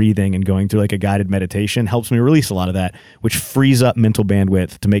on breathing and going through like a guided meditation helps me release a lot of that, which frees up mental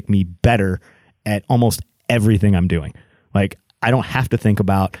bandwidth to make me better at almost everything I'm doing. Like I don't have to think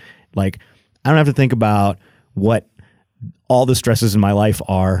about what all the stresses in my life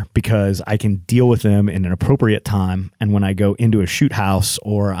are, because I can deal with them in an appropriate time. And when I go into a shoot house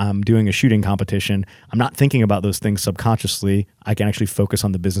or I'm doing a shooting competition, I'm not thinking about those things subconsciously. I can actually focus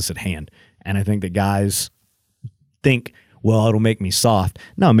on the business at hand. And I think that guys think, well, it'll make me soft.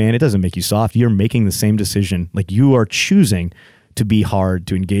 No, man, it doesn't make you soft. You're making the same decision. Like you are choosing to be hard,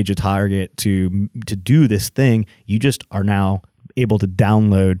 to engage a target, to do this thing. You just are now able to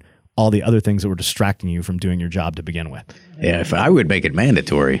download all the other things that were distracting you from doing your job to begin with. Yeah, if I would make it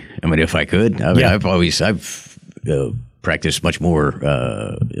mandatory. I mean, if I could. I mean, I've practiced much more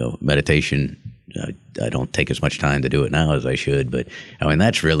meditation. I don't take as much time to do it now as I should, but I mean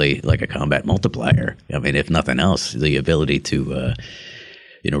that's really like a combat multiplier. I mean, if nothing else, the ability to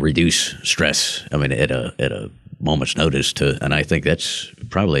reduce stress. I mean, at a moment's notice. And I think that's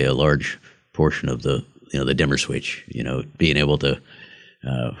probably a large portion of the dimmer switch. Being able to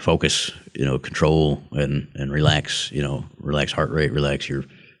focus, control and relax. Relax heart rate, relax your,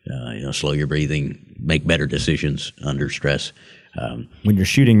 slow your breathing, make better decisions under stress. When you're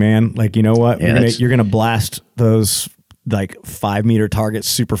shooting, man, like, you know what, Yeah, you're gonna blast those like 5 meter targets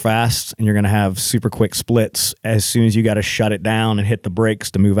super fast, and you're gonna have super quick splits as soon as you got to shut it down and hit the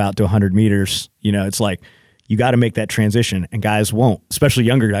brakes to move out to 100 meters. It's like you got to make that transition, and guys won't, especially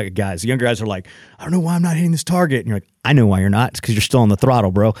younger guys. The younger guys are like, I don't know why I'm not hitting this target, and you're like, I know why you're not. It's because you're still on the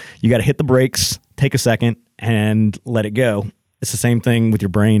throttle, bro. You got to hit the brakes, take a second, and let it go. It's the same thing with your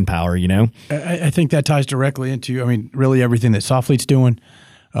brain power, I think that ties directly into, really everything that Soflete's doing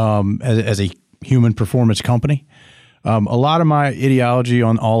as a human performance company. A lot of my ideology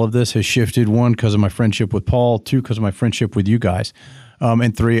on all of this has shifted, 1, because of my friendship with Paul, 2, because of my friendship with you guys,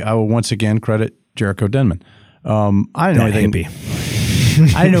 and 3, I will once again credit Jericho Denman. I didn't know anything.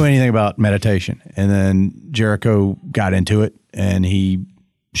 I didn't know anything about meditation, and then Jericho got into it, and he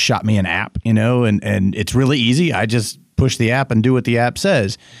shot me an app, and it's really easy. I just push the app and do what the app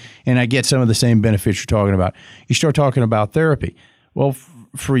says, and I get some of the same benefits you're talking about. You start talking about therapy. Well,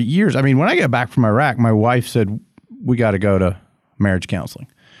 for years, when I got back from Iraq, my wife said, we got to go to marriage counseling.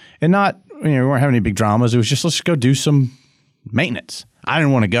 And not, we weren't having any big dramas. It was just, let's go do some maintenance. I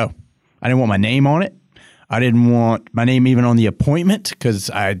didn't want to go. I didn't want my name on it. I didn't want my name even on the appointment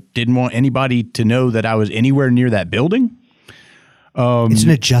because I didn't want anybody to know that I was anywhere near that building. It's an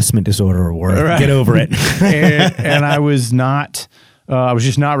adjustment disorder, Warren. Right. Get over it. and I was not, I was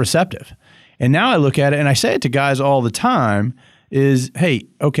just not receptive. And now I look at it and I say it to guys all the time is, hey,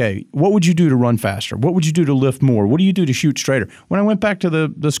 okay, what would you do to run faster? What would you do to lift more? What do you do to shoot straighter? When I went back to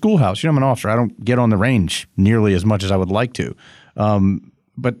the schoolhouse, I'm an officer. I don't get on the range nearly as much as I would like to.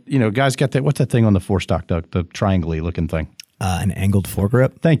 But, guys got that, what's that thing on the four-stock duck, the triangle-y looking thing? An angled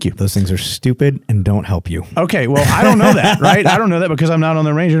foregrip. Thank you. Those things are stupid and don't help you. Okay, well, I don't know that, right? I don't know that because I'm not on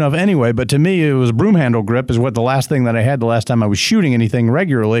the range enough anyway. But to me, it was a broom handle grip is what the last thing that I had the last time I was shooting anything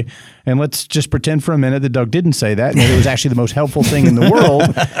regularly. And let's just pretend for a minute that Doug didn't say that and that it was actually the most helpful thing in the world.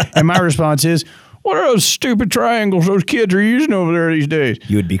 And my response is, what are those stupid triangles those kids are using over there these days?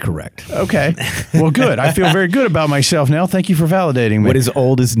 You would be correct. Okay. Well, good. I feel very good about myself now. Thank you for validating me. What is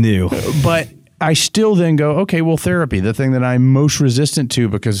old is new. But I still then go, okay, well, therapy, the thing that I'm most resistant to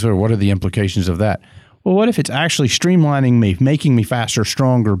because what are the implications of that? Well, what if it's actually streamlining me, making me faster,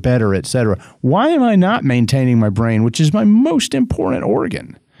 stronger, better, et cetera? Why am I not maintaining my brain, which is my most important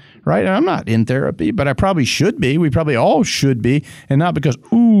organ, right? And I'm not in therapy, but I probably should be. We probably all should be. And not because,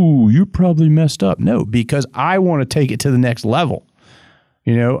 ooh, you probably messed up. No, because I want to take it to the next level.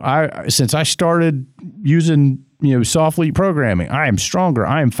 Since I started using Soflete programming, I am stronger,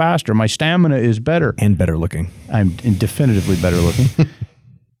 I am faster, my stamina is better. And better looking. I'm definitively better looking.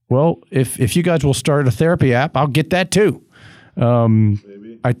 Well, if you guys will start a therapy app, I'll get that too.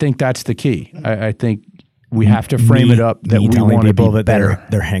 I think that's the key. I think we have to frame it up that we want to be better.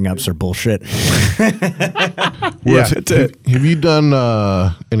 Their hang-ups are bullshit. Yeah. Have you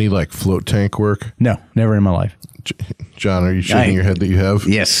done any like float tank work? No, never in my life. John, are you shaking your head that you have?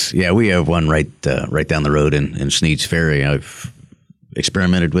 Yes. Yeah, we have one right down the road in Sneads Ferry. I've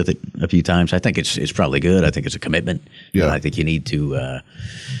experimented with it a few times. I think it's probably good. I think it's a commitment. Yeah. I think you need to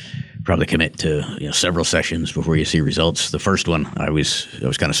probably commit to several sessions before you see results. The first one, I was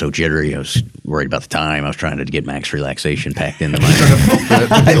kind of so jittery. I was worried about the time. I was trying to get max relaxation packed into my.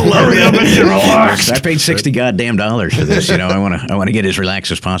 I love it. I paid $60 goddamn for this. I want to get as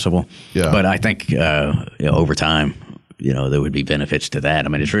relaxed as possible. Yeah. But I think over time, there would be benefits to that. I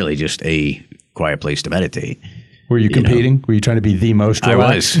mean, it's really just a quiet place to meditate. Were you competing? Were you trying to be the most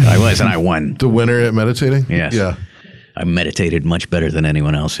relaxed? I was, and I won. The winner at meditating? Yes. Yeah. I meditated much better than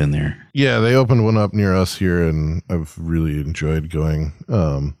anyone else in there. Yeah, they opened one up near us here, and I've really enjoyed going.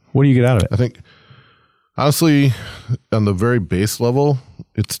 What do you get out of it? I think, honestly, on the very base level,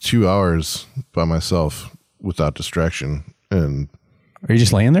 it's 2 hours by myself without distraction. And are you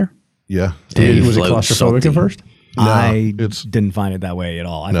just laying there? Yeah. Was it claustrophobic at first? No, I didn't find it that way at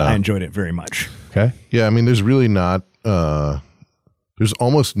all. I enjoyed it very much. Okay. Yeah, I mean, there's really not, there's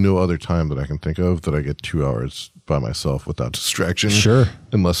almost no other time that I can think of that I get 2 hours by myself without distraction. Sure.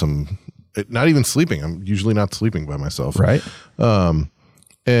 Unless I'm not even sleeping. I'm usually not sleeping by myself. Right.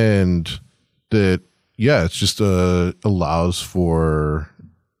 And that, yeah, it's just allows for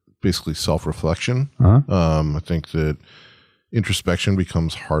basically self-reflection. I think that introspection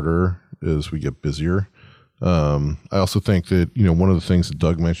becomes harder as we get busier. I also think that, one of the things that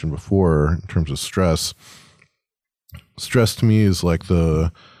Doug mentioned before in terms of stress to me is like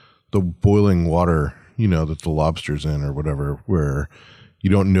the boiling water, that the lobster's in or whatever, where you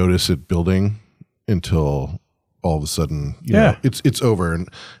don't notice it building until all of a sudden, you know, it's over.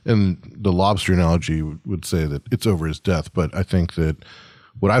 And the lobster analogy would say that it's over as death. But I think that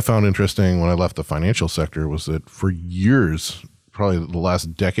what I found interesting when I left the financial sector was that for years, probably the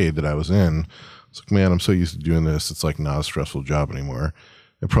last decade that I was in, it's like, man, I'm so used to doing this. It's like not a stressful job anymore.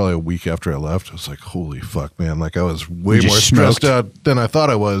 And probably a week after I left, I was like, holy fuck, man. Like I was way more stressed out than I thought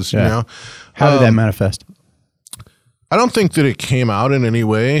I was, you know? How did that manifest? I don't think that it came out in any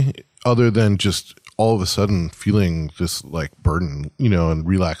way other than just all of a sudden feeling this like burden, you know, and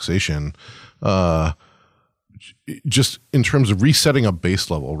relaxation. Just in terms of resetting a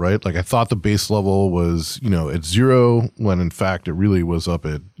base level, right? Like I thought the base level was, you know, at 0 when in fact it really was up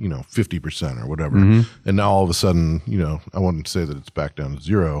at, you know, 50% or whatever. And now all of a sudden, you know, I wouldn't say that it's back down to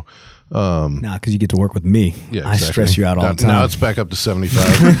 0. Nah, because you get to work with me. Yeah, I stress you out all the time. Now it's back up to 75.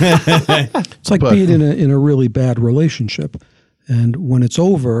 It's like being in a really bad relationship. And when it's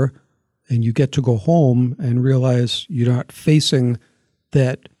over and you get to go home and realize you're not facing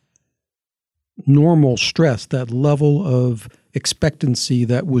that normal stress, that level of expectancy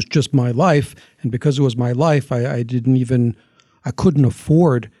that was just my life. And because it was my life, I couldn't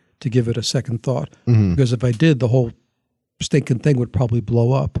afford to give it a second thought. Because if I did, the whole stinking thing would probably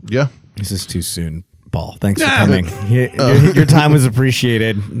blow up. Yeah. This is too soon, Paul. Thanks for coming. Your time was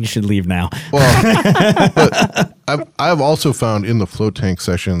appreciated. You should leave now. Well, but I've also found in the float tank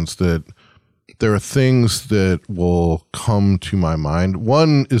sessions that there are things that will come to my mind.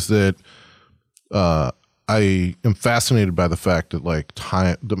 One is that I am fascinated by the fact that like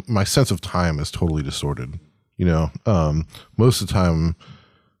time, my sense of time is totally distorted. You know, most of the time,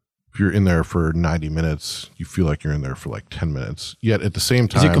 if you're in there for 90 minutes, you feel like you're in there for like 10 minutes. Yet at the same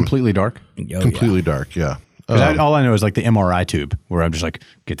time, Is it completely dark? completely dark. Yeah. 'Cause all I know is like the MRI tube where I'm just like,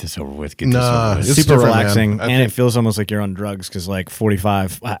 get this over with, get this over with. It's super different, relaxing, man. and it feels almost like you're on drugs because like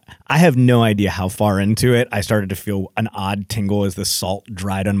 45 I have no idea how far into it I started to feel an odd tingle as the salt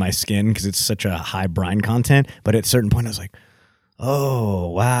dried on my skin because it's such a high brine content, but at a certain point I was like, oh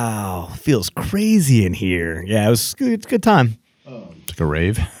wow, feels crazy in here. Yeah, it's a good time. It's like a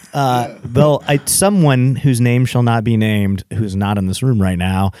rave. Well, someone whose name shall not be named, who's not in this room right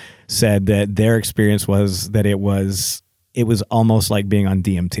now, said that their experience was that it was almost like being on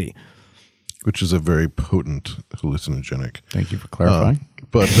DMT, Which is a very potent hallucinogenic. Thank you for clarifying.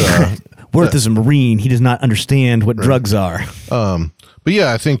 But Worth is a Marine. He does not understand what drugs are. But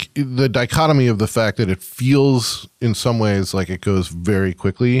yeah, I think the dichotomy of the fact that it feels in some ways like it goes very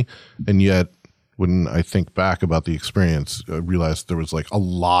quickly, and yet when I think back about the experience, I realized there was like a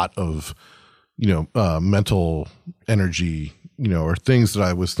lot of, you know, mental energy, you know, or things that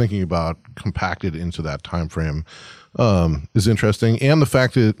I was thinking about compacted into that time frame is interesting. And the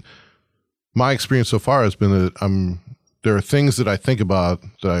fact that my experience so far has been that there are things that I think about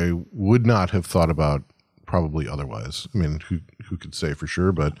that I would not have thought about probably otherwise. I mean, who could say for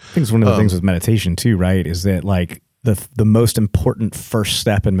sure, but I think it's one of the things with meditation too, right? Is that like the most important first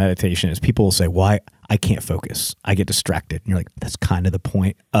step in meditation is people will say, why I can't focus. I get distracted. And you're like, that's kind of the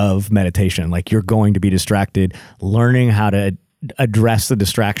point of meditation. Like you're going to be distracted. Learning how to address the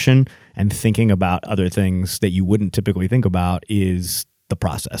distraction and thinking about other things that you wouldn't typically think about is the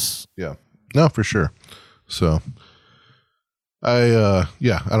process. yeah, no, for sure. So I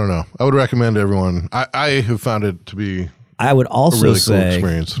don't know. I would recommend everyone. I have found it to be I would also really cool say,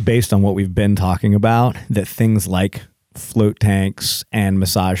 experience. based on what we've been talking about, that things like float tanks and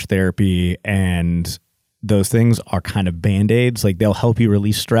massage therapy and those things are kind of Band-Aids. Like they'll help you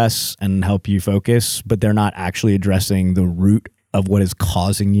release stress and help you focus, but they're not actually addressing the root of what is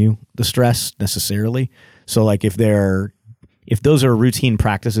causing you the stress necessarily. So like if those are routine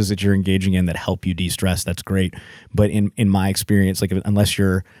practices that you're engaging in that help you de-stress, that's great. But in my experience, like unless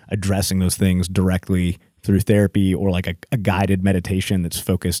you're addressing those things directly through therapy or like a guided meditation that's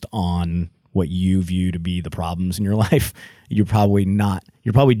focused on what you view to be the problems in your life, you're probably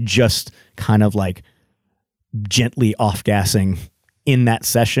just kind of like gently off-gassing in that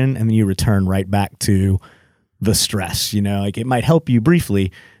session, and then you return right back to the stress. You know, like it might help you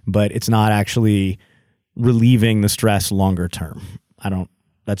briefly, but it's not actually relieving the stress longer term.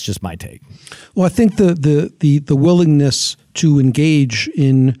 That's just my take. Well, I think the willingness to engage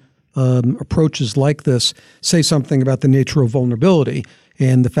in approaches like this say something about the nature of vulnerability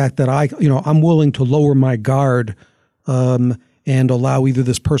and the fact that I'm willing to lower my guard and allow either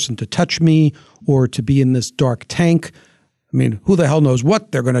this person to touch me or to be in this dark tank. I mean, who the hell knows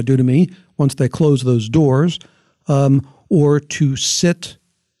what they're going to do to me once they close those doors, or to sit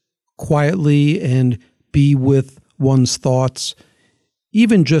quietly and be with one's thoughts,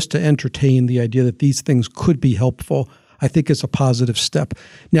 even just to entertain the idea that these things could be helpful, I think is a positive step.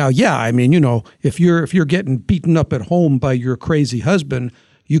 Now, yeah, I mean, if you're getting beaten up at home by your crazy husband,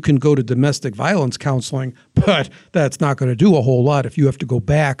 you can go to domestic violence counseling, but that's not going to do a whole lot if you have to go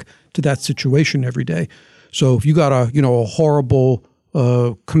back to that situation every day. So if you got a horrible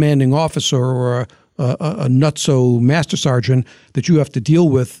commanding officer or a nutso master sergeant that you have to deal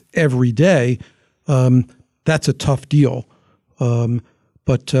with every day, that's a tough deal.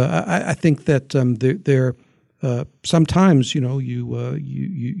 But I think that there sometimes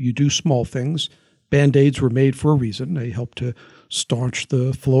you do small things. Band-Aids were made for a reason. They help to staunch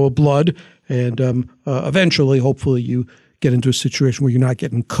the flow of blood, and eventually, hopefully, you get into a situation where you're not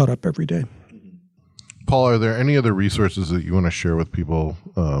getting cut up every day. Paul, are there any other resources that you want to share with people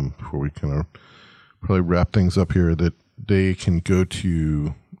before we kind of probably wrap things up here that they can go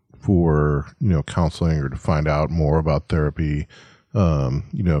to for counseling or to find out more about therapy?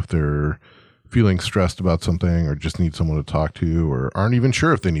 If they're feeling stressed about something or just need someone to talk to or aren't even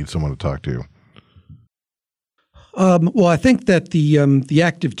sure if they need someone to talk to. Well, I think that the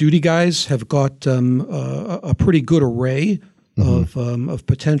active duty guys have got a pretty good array of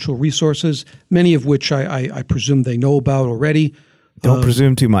potential resources, many of which I presume they know about already. Don't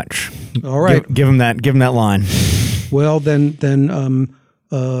presume too much. All right, give them that line. Well, then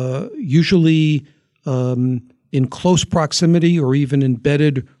usually in close proximity or even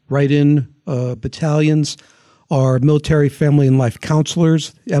embedded right in battalions are military family and life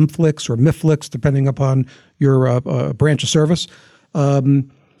counselors, MFLICs or MIFLICs, depending upon your branch of service.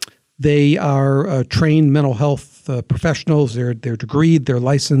 They are trained mental health professionals. They're degreed, they're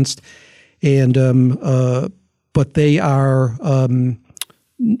licensed, and but they are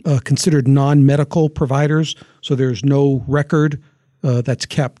considered non-medical providers. So there's no record that's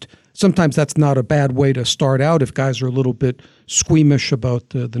kept. Sometimes that's not a bad way to start out if guys are a little bit squeamish about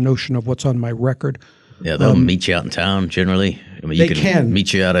the notion of what's on my record. Yeah, they'll meet you out in town generally. I mean, they can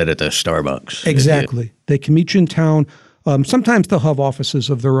meet you out at the Starbucks. Exactly. They can meet you in town. Sometimes they'll have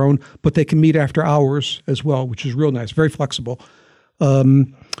offices of their own, but they can meet after hours as well, which is real nice, very flexible.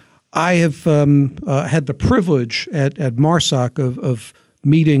 I have had the privilege at MARSOC of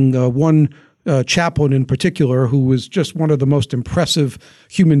meeting one chaplain in particular who was just one of the most impressive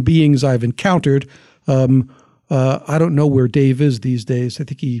human beings I've encountered. I don't know where Dave is these days. I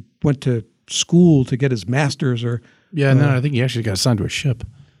think he went to school to get his master's or... Yeah, no, I think he actually got assigned to a ship.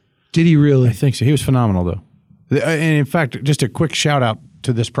 Did he really? I think so. He was phenomenal, though. And in fact, just a quick shout out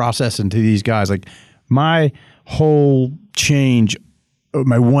to this process and to these guys. Like my whole change,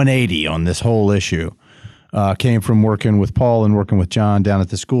 my 180 on this whole issue came from working with Paul and working with John down at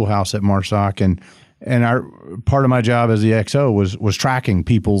the schoolhouse at MARSOC. And our part of my job as the XO was tracking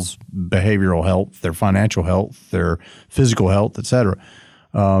people's behavioral health, their financial health, their physical health, et cetera.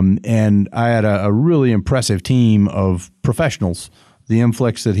 And I had a really impressive team of professionals, the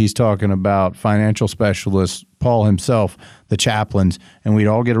MFLICs that he's talking about, financial specialists, Paul himself, the chaplains, and we'd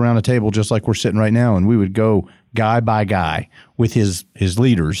all get around a table just like we're sitting right now, and we would go guy by guy with his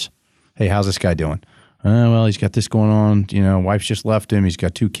leaders. Hey, how's this guy doing? Well, he's got this going on. Wife's just left him. He's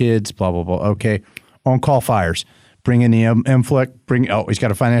got 2 kids, blah, blah, blah. Okay, on-call fires. Bring in the MFLIC. He's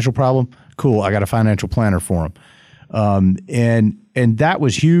got a financial problem? Cool, I got a financial planner for him. And that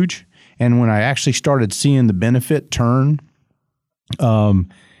was huge. And when I actually started seeing the benefit turn,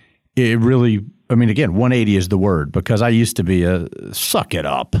 it really, again, 180 is the word, because I used to be a suck it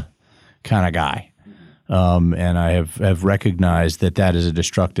up kind of guy. And I have recognized that is a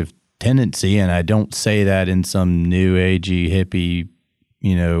destructive tendency. And I don't say that in some new agey hippie,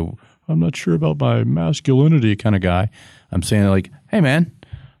 I'm not sure about my masculinity kind of guy. I'm saying like, hey man,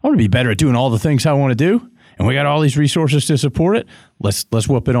 I want to be better at doing all the things I want to do. And we got all these resources to support it. Let's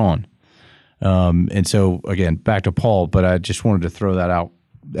whoop it on. And so, again, back to Paul, but I just wanted to throw that out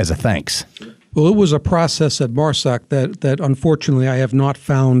as a thanks. Well, it was a process at MARSOC that unfortunately I have not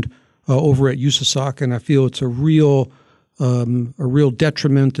found over at USASOC, and I feel it's a real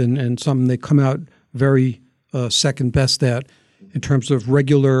detriment and something they come out very second best at in terms of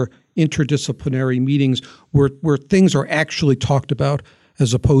regular interdisciplinary meetings where things are actually talked about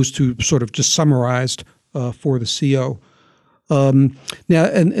as opposed to sort of just summarized for the CO. Now,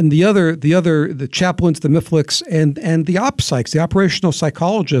 and the chaplains, the MIFLICs, and the OPSYCs, the operational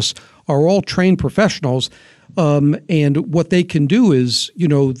psychologists, are all trained professionals. And what they can do is,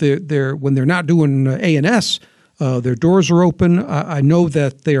 they're when they're not doing A&S, their doors are open. I know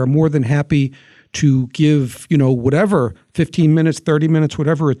that they are more than happy to give, whatever, 15 minutes, 30 minutes,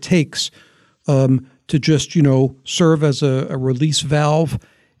 whatever it takes, to just, serve as a release valve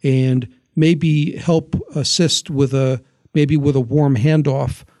and maybe help assist with a warm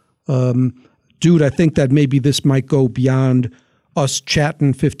handoff. Dude, I think that maybe this might go beyond us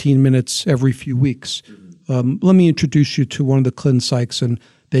chatting 15 minutes every few weeks. Let me introduce you to one of the clin psychs, and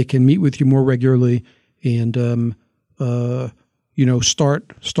they can meet with you more regularly and,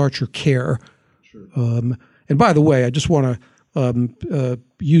 start your care. Sure. And by the way, I just want to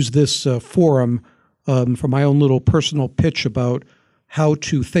use this forum for my own little personal pitch about how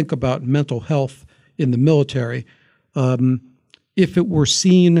to think about mental health in the military. If it were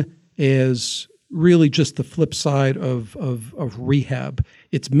seen as really just the flip side of rehab,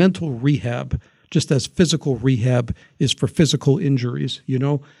 it's mental rehab, just as physical rehab is for physical injuries,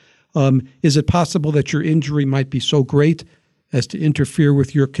 Is it possible that your injury might be so great as to interfere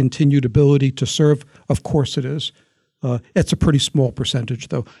with your continued ability to serve? Of course it is. It's a pretty small percentage,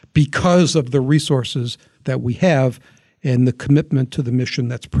 though, because of the resources that we have and the commitment to the mission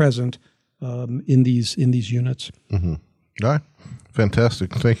that's present in these units. Mm-hmm. All right.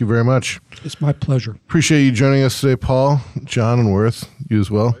 Fantastic. Thank you very much. It's my pleasure. Appreciate you joining us today, Paul, John, and Worth. You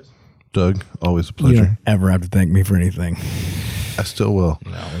as well. Doug, always a pleasure. You don't ever have to thank me for anything. I still will.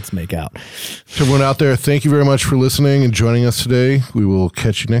 No, let's make out. To everyone out there, thank you very much for listening and joining us today. We will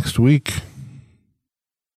catch you next week.